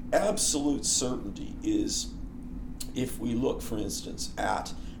absolute certainty is, if we look, for instance,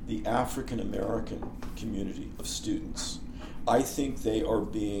 at the African American community of students, I think they are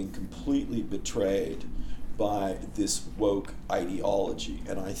being completely betrayed by this woke ideology.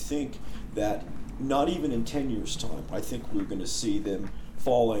 And I think that not even in 10 years' time, I think we're going to see them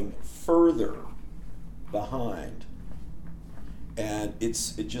falling further behind. And it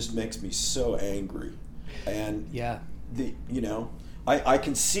just makes me so angry. And yeah, I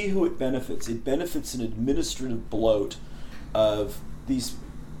can see who it benefits. It benefits an administrative bloat of these,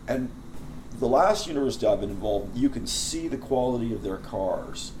 and the last university I've been involved, you can see the quality of their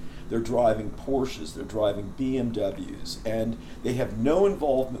cars. They're driving Porsches, they're driving BMWs, and they have no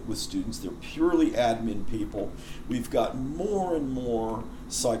involvement with students. They're purely admin people. We've got more and more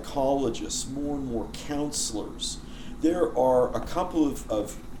psychologists, more and more counselors. There are a couple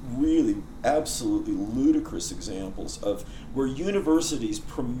of really absolutely ludicrous examples of where universities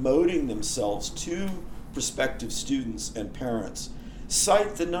promoting themselves to prospective students and parents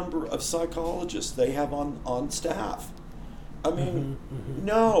cite the number of psychologists they have on staff. I mean,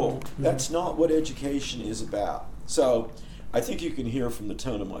 that's not what education is about. So I think you can hear from the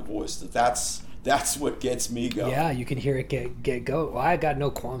tone of my voice that that's what gets me going. Yeah, you can hear it get go. Well, I got no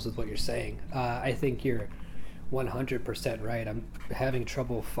qualms with what you're saying. I think you're 100% right. I'm having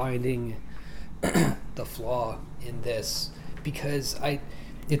trouble finding the flaw in this because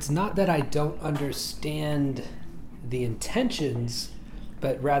it's not that I don't understand the intentions,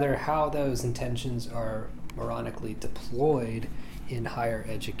 but rather how those intentions are moronically deployed in higher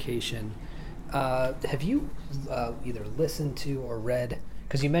education. Have you either listened to or read,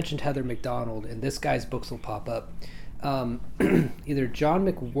 because you mentioned Heather McDonald, and this guy's books will pop up, either John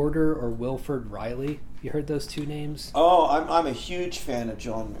McWhorter or Wilford Riley? You heard those two names? Oh, I'm a huge fan of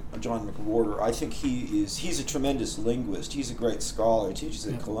John McWhorter. I think he's a tremendous linguist. He's a great scholar. He teaches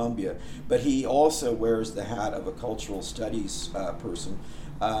at Columbia, but he also wears the hat of a cultural studies person.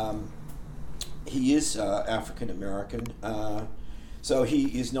 He is African American, so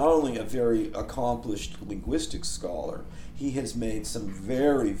he is not only a very accomplished linguistics scholar, he has made some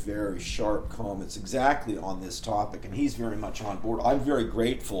very, very sharp comments exactly on this topic, and he's very much on board. I'm very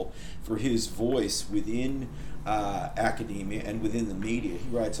grateful for his voice within academia and within the media. He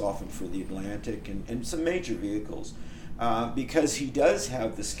writes often for The Atlantic and some major vehicles, because he does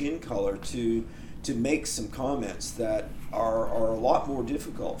have the skin color to make some comments that are a lot more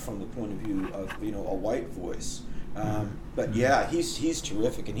difficult from the point of view of a white voice But yeah, he's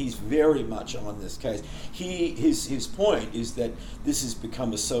terrific, and he's very much on this case. His point is that this has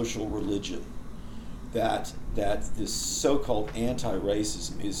become a social religion. That this so-called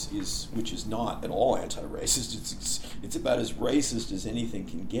anti-racism is which is not at all anti-racist. It's about as racist as anything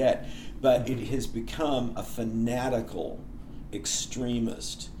can get, but it has become a fanatical,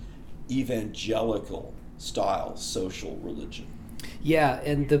 extremist, evangelical style social religion. Yeah,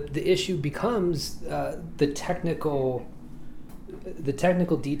 and the issue becomes the technical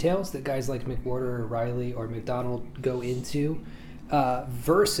details that guys like McWhorter or Riley or McDonald go into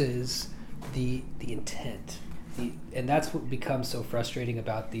versus the intent. And that's what becomes so frustrating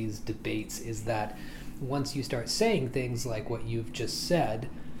about these debates, is that once you start saying things like what you've just said,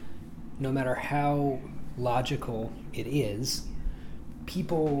 no matter how logical it is,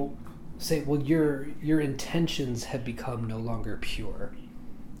 people say, well, your intentions have become no longer pure.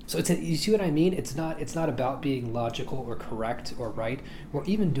 So you see what I mean? It's not about being logical or correct or right, or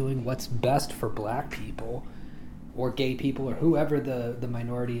even doing what's best for black people or gay people or whoever the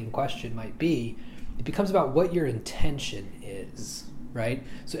minority in question might be. It becomes about what your intention is, right?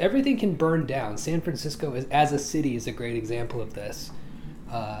 So everything can burn down. San Francisco as a city is a great example of this,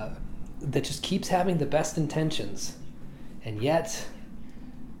 that just keeps having the best intentions, and yet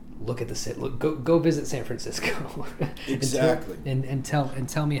look at the city. Go visit San Francisco. Exactly. and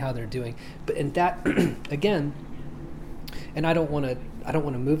tell me how they're doing. But and that again, and I don't want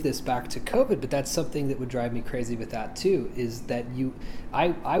to move this back to COVID, but that's something that would drive me crazy with that too, is that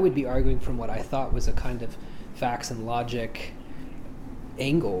I would be arguing from what I thought was a kind of facts and logic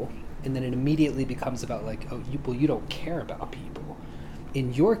angle, and then it immediately becomes about like, oh, you don't care about people.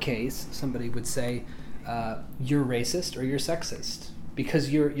 In your case, somebody would say you're racist or you're sexist,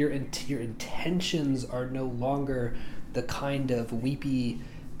 because your intentions are no longer the kind of weepy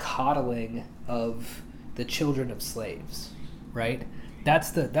coddling of the children of slaves, right?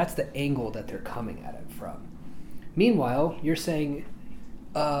 That's the angle that they're coming at it from. Meanwhile, you're saying,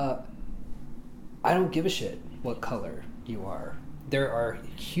 I don't give a shit what color you are. There are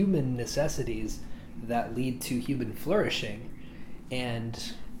human necessities that lead to human flourishing,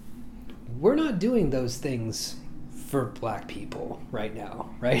 and we're not doing those things for black people right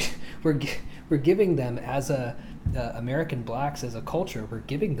now, right? We're giving them, as American blacks as a culture, we're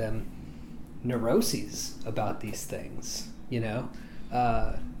giving them neuroses about these things.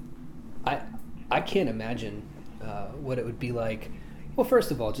 I can't imagine what it would be like. Well,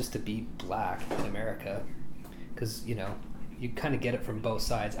 first of all, just to be black in America, because you kind of get it from both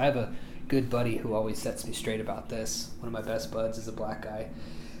sides. I have a good buddy who always sets me straight about this. One of my best buds is a black guy.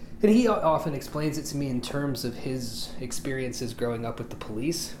 And he often explains it to me in terms of his experiences growing up with the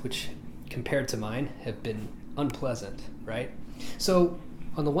police, which, compared to mine, have been unpleasant, right? So,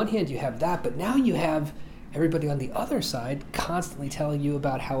 on the one hand, you have that, but now you have everybody on the other side constantly telling you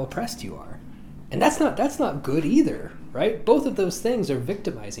about how oppressed you are. And that's not good either, right? Both of those things are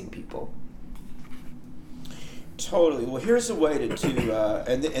victimizing people. Totally. Well, here's a way to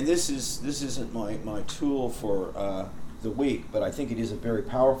and this isn't my tool for the week, but I think it is a very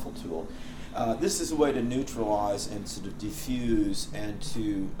powerful tool. This is a way to neutralize and sort of diffuse and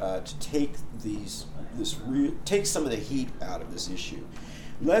to take take some of the heat out of this issue.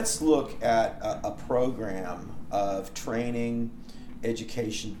 Let's look at a program of training,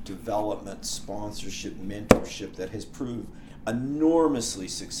 education, development, sponsorship, mentorship that has proved enormously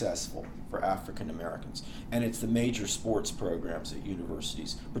successful for African Americans. And it's the major sports programs at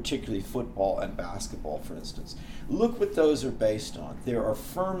universities, particularly football and basketball, for instance. Look what those are based on. They are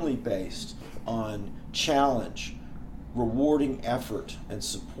firmly based on challenge, rewarding effort and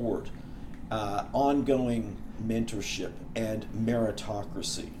support, ongoing mentorship, and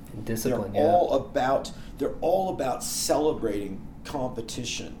meritocracy. Discipline. They're all about celebrating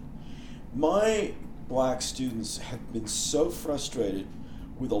competition. My black students have been so frustrated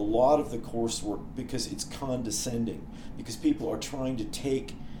with a lot of the coursework because it's condescending, because people are trying to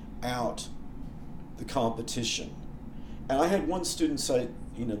take out the competition. And I had one student say,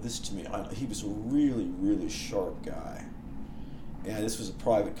 this to me. He was a really, really sharp guy. And this was a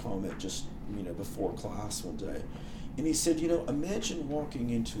private comment just, before class one day. And he said, imagine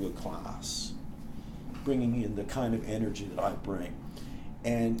walking into a class, bringing in the kind of energy that I bring.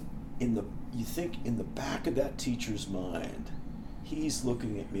 And you think in the back of that teacher's mind, he's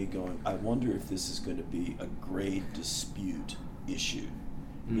looking at me going, I wonder if this is going to be a grade dispute issue,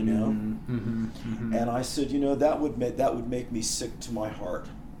 Mm-hmm, mm-hmm. And I said, that would make me sick to my heart,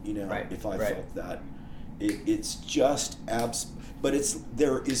 if I felt that. It's just but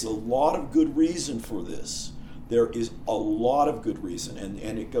there is a lot of good reason for this. There is a lot of good reason,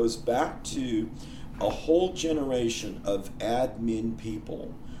 and it goes back to a whole generation of admin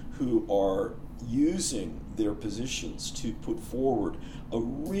people who are using their positions to put forward a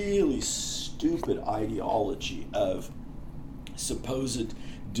really stupid ideology of supposed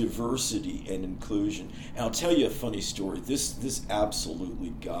diversity and inclusion. And I'll tell you a funny story. This absolutely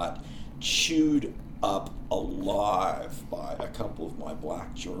got chewed up alive by a couple of my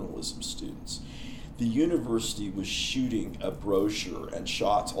black journalism students. The university was shooting a brochure and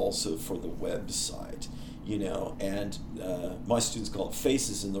shots also for the website, and my students call it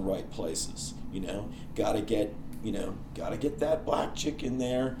faces in the right places. Gotta get that black chick in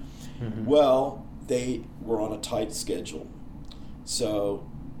there. Mm-hmm. Well, they were on a tight schedule, so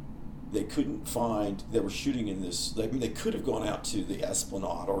they couldn't find. They were shooting in this. They could have gone out to the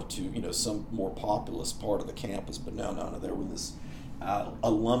Esplanade or to some more populous part of the campus, but no. They were in this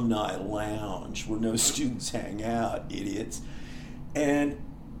alumni lounge where no students hang out, idiots. And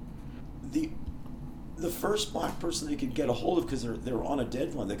the first black person they could get a hold of, because they're on a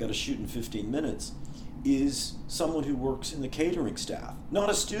deadline, they got to shoot in 15 minutes, is someone who works in the catering staff, not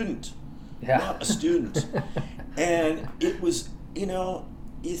a student. Yeah. Not a student. And it was,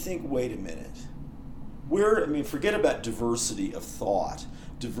 you think, wait a minute. Forget about diversity of thought,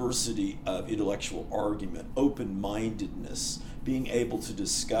 diversity of intellectual argument, open-mindedness, being able to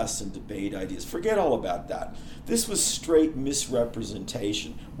discuss and debate ideas. Forget all about that. This was straight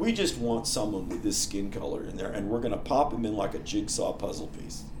misrepresentation. We just want someone with this skin color in there, and we're going to pop him in like a jigsaw puzzle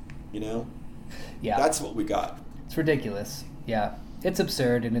piece. Yeah. That's what we got. It's ridiculous. Yeah. It's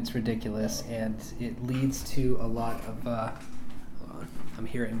absurd and it's ridiculous, and it leads to a lot of... I'm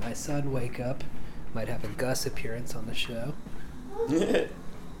hearing my son wake up. Might have a Gus appearance on the show.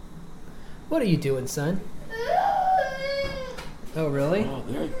 What are you doing, son? Oh, really? Oh,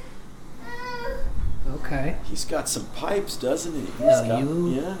 there. Okay. He's got some pipes, doesn't he?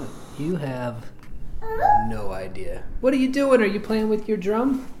 You have no idea. What are you doing? Are you playing with your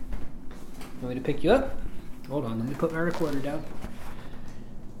drum? Want me to pick you up? Hold on, let me put my recorder down.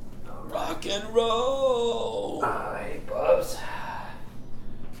 Rock and roll! Hi, Bubs.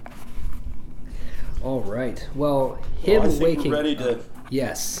 All right. Well, him I think waking we're ready to...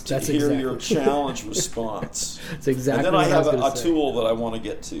 Yes, to that's hear exactly. your challenge response. That's exactly. And then I have what a tool that I want to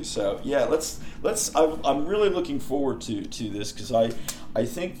get to. So yeah, let's. I'm really looking forward to this, because I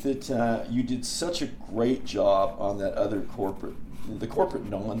think that you did such a great job on that other corporate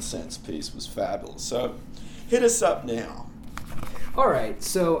nonsense piece was fabulous. So hit us up now. All right,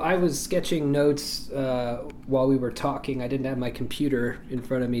 so I was sketching notes while we were talking. I didn't have my computer in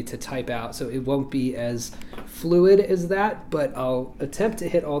front of me to type out, so it won't be as fluid as that, but I'll attempt to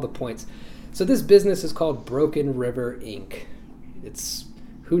hit all the points. So this business is called Broken River Inc. It's,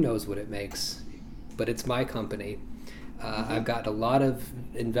 who knows what it makes, but it's my company. I've got a lot of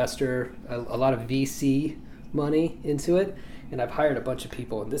a lot of VC money into it, and I've hired a bunch of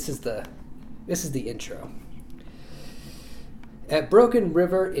people, and this is the intro. At Broken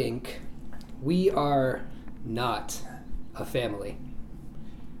River Inc., we are not a family.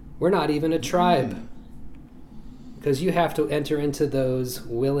 We're not even a tribe, because you have to enter into those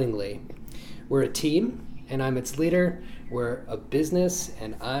willingly. We're a team, and I'm its leader. We're a business,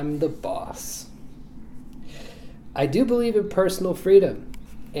 and I'm the boss. I do believe in personal freedom,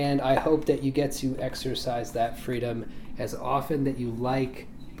 and I hope that you get to exercise that freedom as often that you like,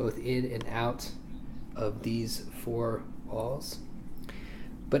 both in and out of these four walls.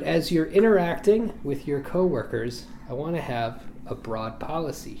 But as you're interacting with your coworkers, I want to have a broad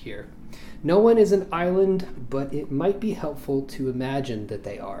policy here. No one is an island, but it might be helpful to imagine that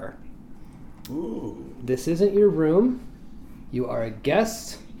they are. Ooh. This isn't your room. You are a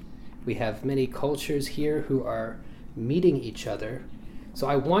guest. We have many cultures here who are meeting each other. So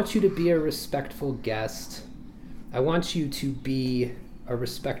I want you to be a respectful guest. I want you to be a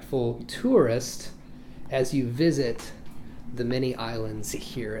respectful tourist as you visit the many islands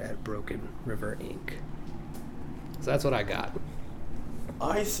here at Broken River Inc. So that's what I got.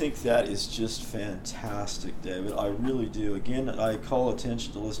 I think that is just fantastic, David. I really do. Again, I call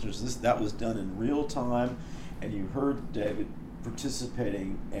attention to listeners. That was done in real time, and you heard David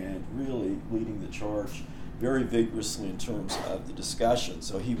participating and really leading the charge very vigorously in terms of the discussion.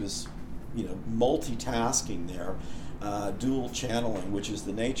 So he was, multitasking there, dual channeling, which is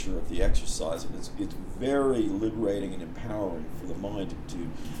the nature of the exercise, and it's very liberating and empowering for the mind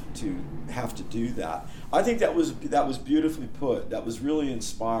to have to do that. I think that was beautifully put. That was really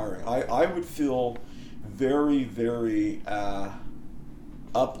inspiring. I would feel very, very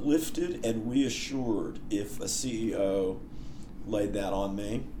uplifted and reassured if a CEO laid that on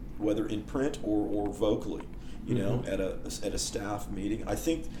me, whether in print or vocally. you know, at a staff meeting. I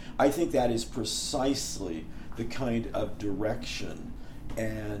think that is precisely the kind of direction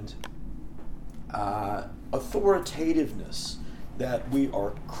and authoritativeness that we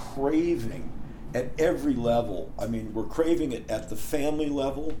are craving at every level. I mean, we're craving it at the family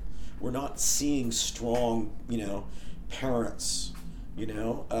level. We're not seeing strong, you know, parents. You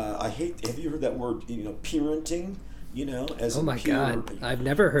know, have you heard that word, you know, parenting? You know, as oh my God, I've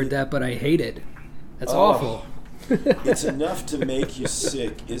never heard that, but I hate it. That's awful. It's enough to make you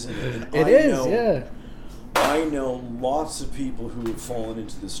sick, isn't it? And I know lots of people who have fallen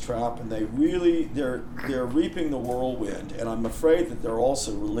into this trap, and they're reaping the whirlwind, and I'm afraid that they're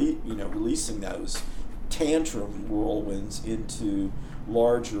also releasing those tantrum whirlwinds into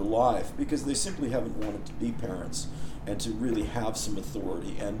larger life because they simply haven't wanted to be parents and to really have some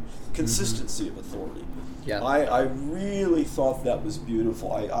authority and consistency of authority. Yeah. I really thought that was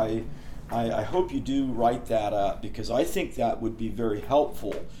beautiful. I hope you do write that up because I think that would be very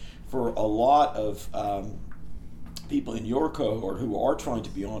helpful for a lot of people in your cohort who are trying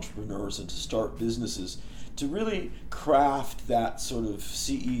to be entrepreneurs and to start businesses to really craft that sort of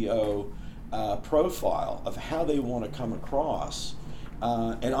CEO profile of how they want to come across.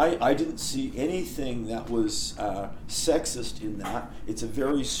 And I didn't see anything that was sexist in that. It's a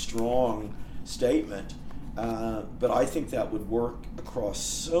very strong statement, but I think that would work across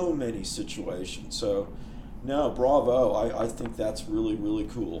so many situations. So, no, bravo. I think that's really, really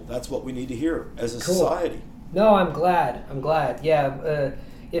cool. That's what we need to hear as a society. No, I'm glad. Yeah,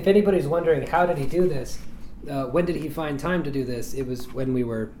 if anybody's wondering how did he do this, when did he find time to do this, it was when we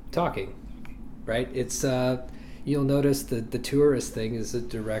were talking, right? It's... You'll notice that the tourist thing is a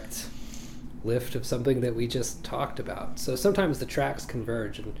direct lift of something that we just talked about. So sometimes the tracks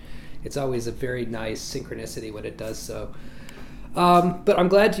converge, and it's always a very nice synchronicity when it does so. But I'm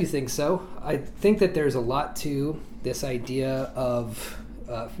glad you think so. I think that there's a lot to this idea of,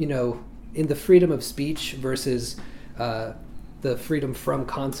 in the freedom of speech versus the freedom from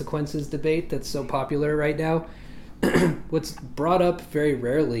consequences debate that's so popular right now. What's brought up very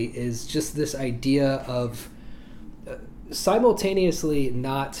rarely is just this idea of simultaneously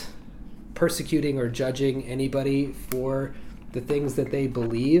not persecuting or judging anybody for the things that they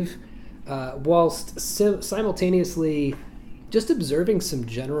believe, whilst simultaneously just observing some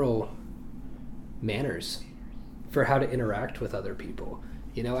general manners for how to interact with other people.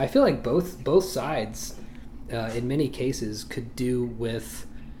 You know, I feel like both sides, in many cases, could do with,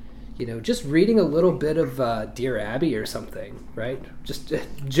 just reading a little bit of Dear Abby or something, right? Just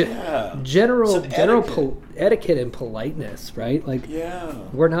general etiquette and politeness, right? Like,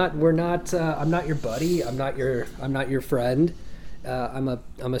 we're not. I'm not your buddy. I'm not your friend. I'm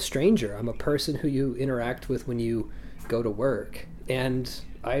a stranger. I'm a person who you interact with when you go to work, and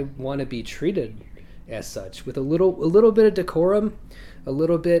I want to be treated as such with a little bit of decorum, a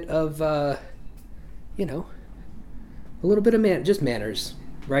little bit of a little bit of just manners.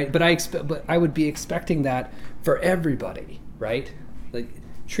 Right, but I would be expecting that for everybody, right? Like,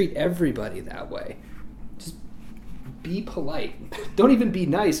 treat everybody that way. Just be polite. Don't even be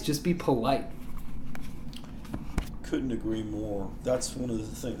nice. Just be polite. Couldn't agree more. That's one of the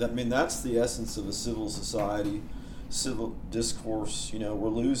things. I mean, that's the essence of a civil society, civil discourse. We're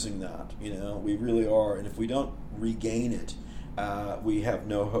losing that. We really are. And if we don't regain it, we have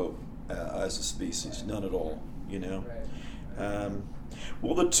no hope as a species. None at all. Right.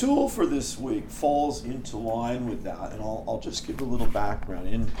 Well, the tool for this week falls into line with that, and I'll just give a little background.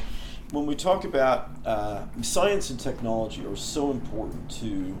 And when we talk about science and technology are so important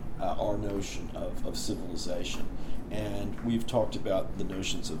to our notion of civilization, and we've talked about the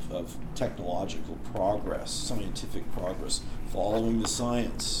notions of technological progress, scientific progress, following the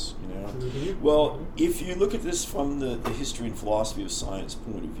science. Mm-hmm. Well, if you look at this from the history and philosophy of science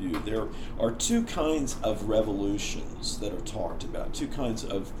point of view, there are two kinds of revolutions that are talked about, two kinds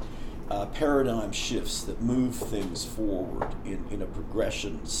of paradigm shifts that move things forward in a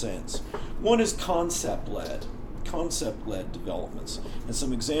progression sense. One is concept-led developments. And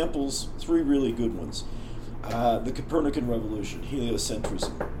some examples, three really good ones. The Copernican revolution,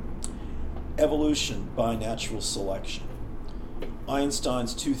 heliocentrism, evolution by natural selection,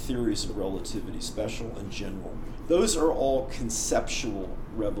 Einstein's two theories of relativity, special and general. Those are all conceptual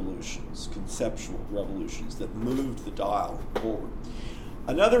revolutions that moved the dial forward.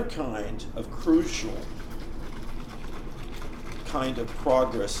 Another kind of crucial kind of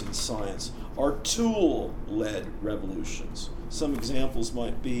progress in science are tool-led revolutions. Some examples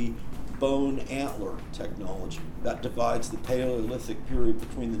might be bone antler technology. That divides the Paleolithic period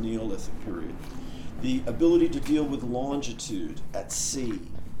between the Neolithic period. The ability to deal with longitude at sea.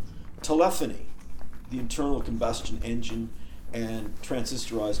 Telephony, the internal combustion engine and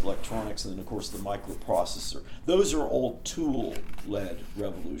transistorized electronics, and then of course the microprocessor. Those are all tool-led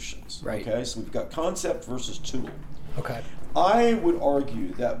revolutions. Right. Okay, so we've got concept versus tool. Okay. I would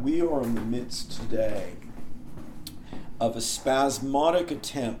argue that we are in the midst today of a spasmodic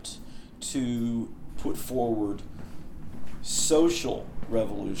attempt to put forward social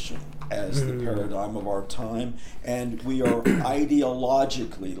revolution as the paradigm of our time, and we are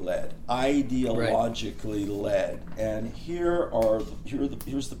ideologically led. And here's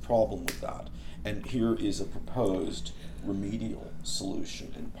the problem with that, and here is a proposed remedial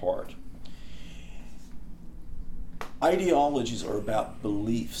solution in part. Ideologies are about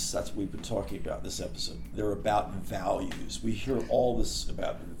beliefs. That's what we've been talking about this episode. They're about values. We hear all this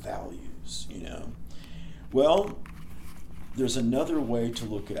about values, you know. Well, there's another way to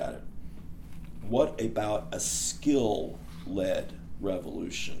look at it. What about a skill-led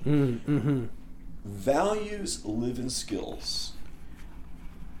revolution? Mm-hmm. Values live in skills.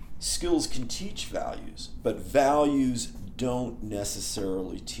 Skills can teach values, but values don't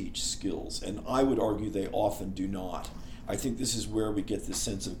necessarily teach skills, and I would argue they often do not. I think this is where we get this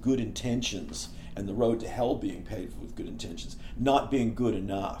sense of good intentions and the road to hell being paved with good intentions, not being good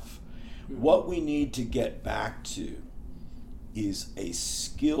enough. Mm-hmm. What we need to get back to is a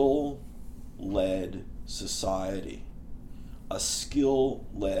skill-led society, a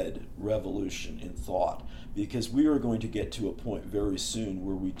skill-led revolution in thought, because we are going to get to a point very soon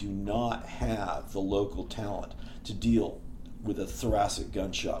where we do not have the local talent to deal with a thoracic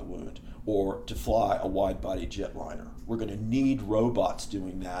gunshot wound or to fly a wide-body jetliner. We're going to need robots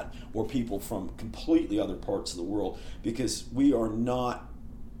doing that, or people from completely other parts of the world, because we are not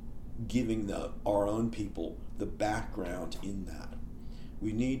giving our own people the background in that.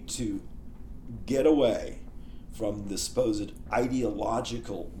 We need to get away from the supposed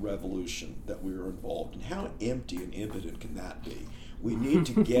ideological revolution that we are involved in. How empty and impotent can that be? We need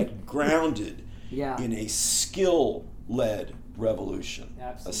to get grounded in a skill-led revolution.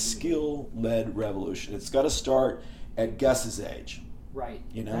 Absolutely. A skill-led revolution. It's got to start at Gus's age. Right.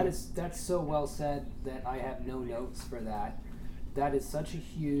 You know? That's so well said that I have no notes for that. That is such a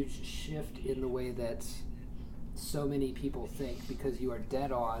huge shift in the way that so many people think, because you are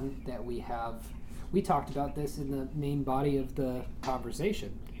dead on that we talked about this in the main body of the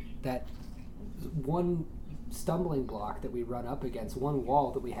conversation, that one stumbling block that we run up against, one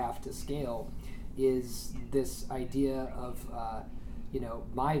wall that we have to scale, is this idea of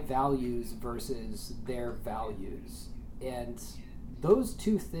my values versus their values. And those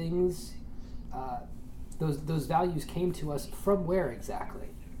two things, those values came to us from where exactly?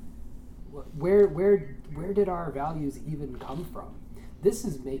 Where did our values even come from? This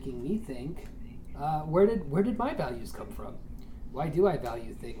is making me think, where did my values come from? Why do I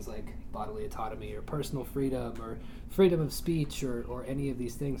value things like bodily autonomy or personal freedom or freedom of speech or any of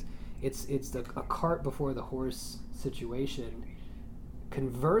these things? It's a cart before the horse situation.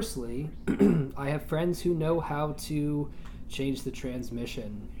 Conversely, I have friends who know how to change the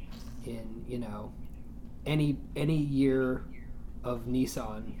transmission in any year of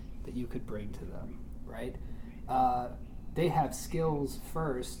Nissan that you could bring to them, right? They have skills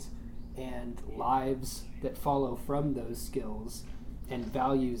first and lives that follow from those skills and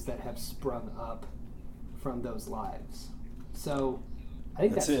values that have sprung up from those lives. So I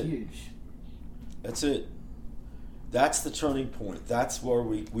think that's huge. That's it. That's the turning point. That's where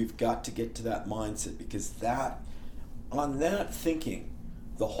we've got to get to that mindset, because on that thinking,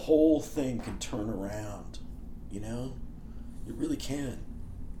 the whole thing can turn around. It really can.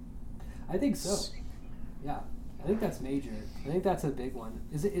 I think so. Yeah, I think that's major. I think that's a big one.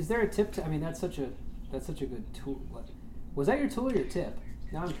 Is there a tip to? I mean, that's such a good tool. Was that your tool or your tip?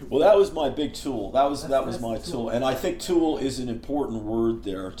 Now I'm confused. Well, that was my big tool. That was my tool, and I think tool is an important word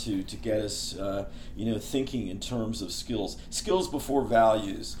there to get us, thinking in terms of skills. Skills before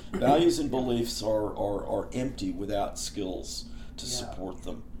values. Values and beliefs are empty without skills to support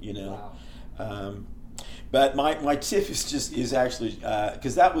them. Wow. But my tip is actually,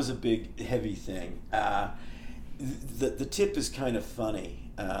 because that was a big heavy thing. The tip is kind of funny,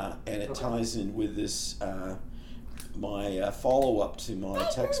 and it ties in with this. My follow-up to my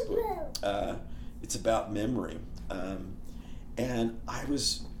textbook. It's about memory, and I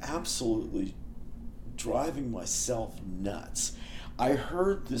was absolutely driving myself nuts. I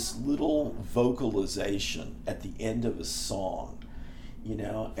heard this little vocalization at the end of a song,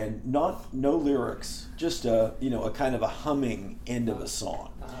 and no lyrics, just a kind of a humming end of a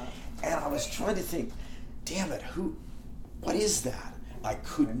song. And I was trying to think, damn it, what is that? I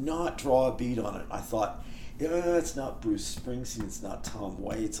could not draw a beat on it. I thought, Yeah, it's not Bruce Springsteen. It's not Tom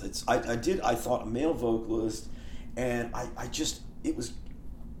Waits. I thought a male vocalist, and I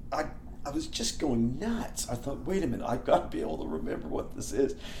was just going nuts. I thought, wait a minute, I've got to be able to remember what this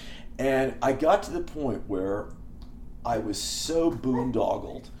is. And I got to the point where I was so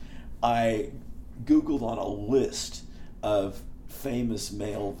boondoggled, I Googled on a list of famous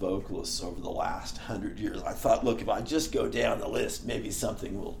male vocalists over the last 100 years. I thought, look, if I just go down the list, maybe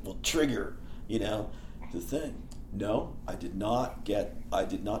something will trigger, the thing. No, I did not get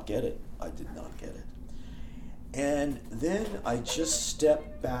it. And then I just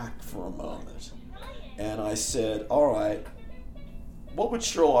stepped back for a moment and I said, all right, what would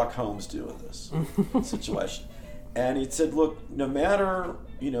Sherlock Holmes do in this situation? And he said, look, no matter,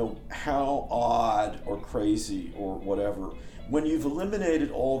 how odd or crazy or whatever, when you've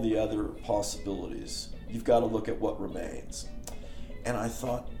eliminated all the other possibilities, you've got to look at what remains. And I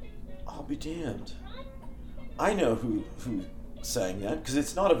thought, I'll be damned. I know who sang that, because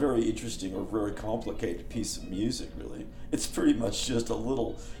it's not a very interesting or very complicated piece of music, really. It's pretty much just a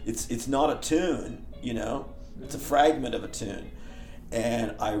little, it's not a tune, it's a fragment of a tune.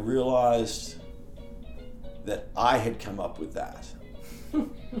 And I realized that I had come up with that.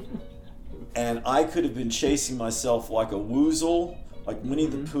 And I could have been chasing myself like a woozle, like Winnie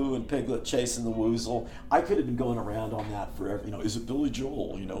the Pooh and Piglet chasing the woozle. I could have been going around on that forever. Is it Billy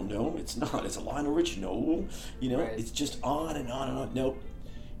Joel? No, it's not. It's a Lionel Richie. No, right. It's just on and on and on. Nope.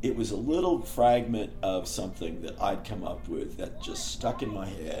 It was a little fragment of something that I'd come up with that just stuck in my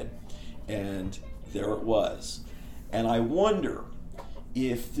head, and there it was. And I wonder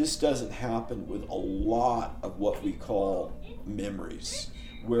if this doesn't happen with a lot of what we call memories,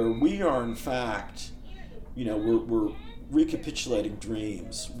 where we are in fact, we're recapitulating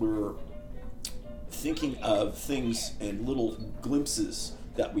dreams, we're thinking of things and little glimpses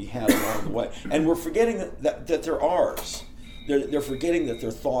that we had along the way, and we're forgetting that they're ours. They're forgetting that they're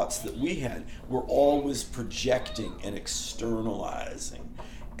thoughts that we had. We're always projecting and externalizing,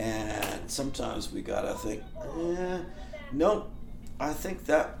 and sometimes we gotta think, no, I think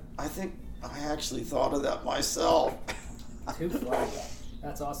I actually thought of that myself. Too far.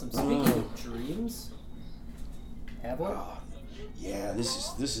 That's awesome. Speaking of dreams, have one? Yeah,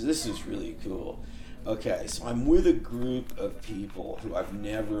 this is really cool. Okay, so I'm with a group of people who I've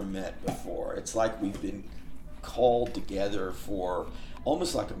never met before. It's like we've been called together for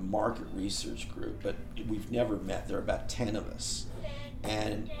almost like a market research group, but we've never met. There are about 10 of us.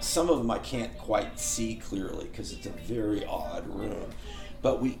 And some of them I can't quite see clearly because it's a very odd room.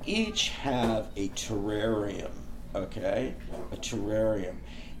 But we each have a terrarium, okay? A terrarium.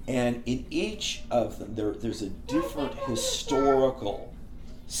 And in each of them, there's a different historical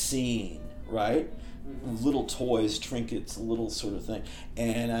scene, right? Little toys, trinkets, little sort of thing.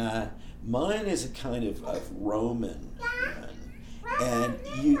 And mine is a kind of Roman one. And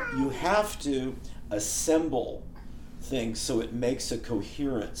you have to assemble things so it makes a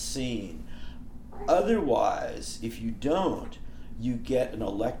coherent scene. Otherwise, if you don't, you get an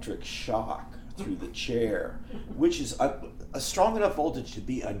electric shock through the chair, which is a strong enough voltage to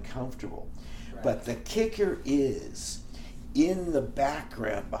be uncomfortable. Right. But the kicker is, in the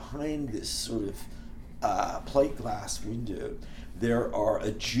background, behind this sort of plate glass window, there are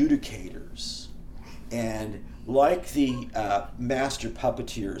adjudicators. And like the master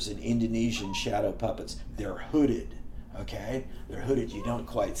puppeteers in Indonesian shadow puppets, they're hooded. Okay? They're hooded, you don't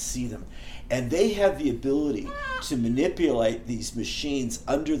quite see them. And they have the ability to manipulate these machines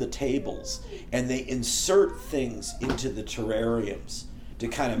under the tables, and they insert things into the terrariums to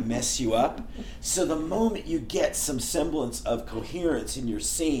kind of mess you up. So the moment you get some semblance of coherence in your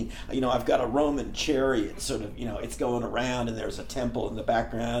scene, I've got a Roman chariot sort of, it's going around, and there's a temple in the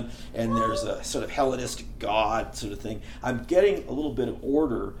background, and there's a sort of Hellenistic god sort of thing. I'm getting a little bit of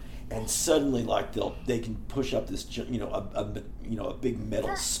order. And suddenly, like they can push up this, a big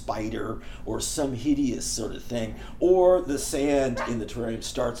metal spider or some hideous sort of thing, or the sand in the terrarium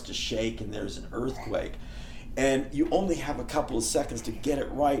starts to shake and there's an earthquake, and you only have a couple of seconds to get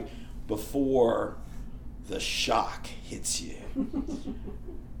it right before the shock hits you,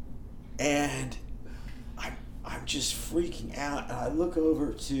 and I'm just freaking out, and I look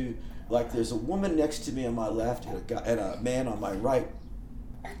over to, like, there's a woman next to me on my left and a man on my right.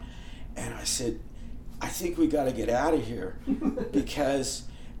 And I said, I think we got to get out of here, because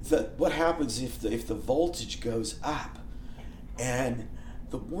what happens if the voltage goes up? And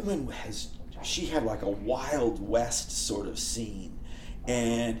the woman she had like a Wild West sort of scene,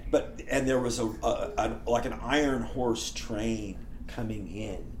 and there was like an iron horse train coming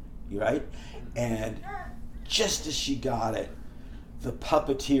in, right? And just as she got it, the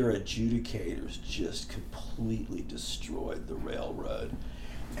puppeteer adjudicators just completely destroyed the railroad.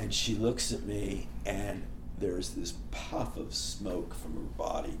 And she looks at me, and there's this puff of smoke from her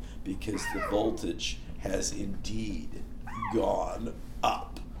body because the voltage has indeed gone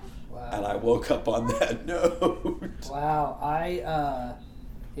up. Wow. And I woke up on that note. Wow,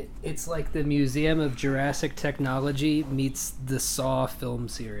 it's like the Museum of Jurassic Technology meets the Saw film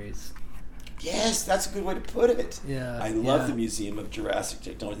series. Yes, that's a good way to put it. Yeah, I love the Museum of Jurassic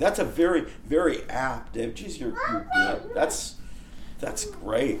Technology. That's a very, very apt, Dave. Geez, that's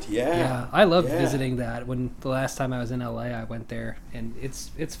great. Yeah. Yeah, I loved visiting that. When the last time I was in LA, I went there, and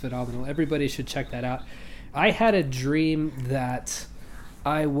it's phenomenal. Everybody should check that out. I had a dream that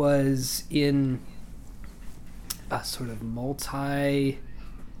I was in a sort of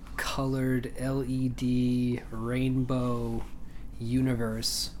multi-colored LED rainbow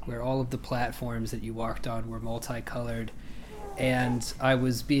universe where all of the platforms that you walked on were multicolored, and I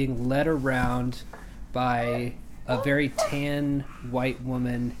was being led around by a very tan white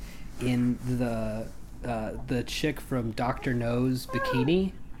woman in the chick from Dr. No's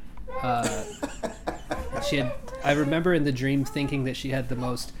bikini. I remember in the dream thinking that she had the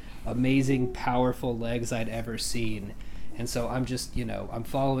most amazing, powerful legs I'd ever seen, and so I'm just, I'm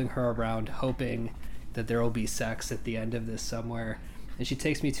following her around hoping that there will be sex at the end of this somewhere. And she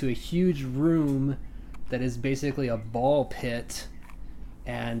takes me to a huge room that is basically a ball pit,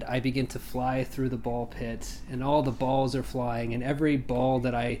 and I begin to fly through the ball pit, and all the balls are flying, and every ball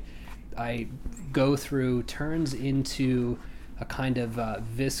that I go through turns into a kind of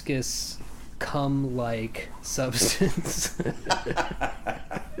viscous cum-like substance.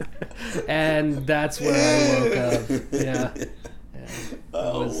 And that's where I woke up. Yeah.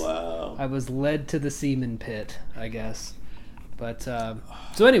 Wow. I was led to the semen pit, I guess. But so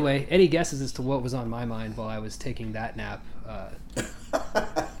anyway, any guesses as to what was on my mind while I was taking that nap?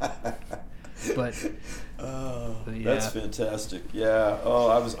 But yeah. That's fantastic. Yeah.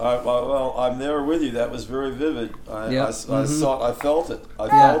 Well, I'm there with you. That was very vivid. I felt it.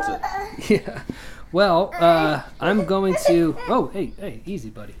 Felt it. Yeah. Well, I'm going to. Oh, hey, easy,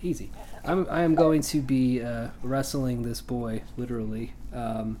 buddy, easy. I am going to be wrestling this boy, literally.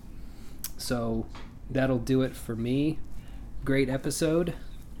 So that'll do it for me. Great episode.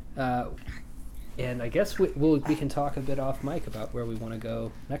 And I guess we can talk a bit off mic about where we want to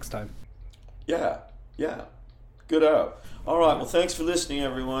go next time. Yeah. Good out. All right. Well, thanks for listening,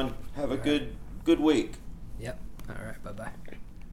 everyone. Have a good week. Yep. All right. Bye-bye.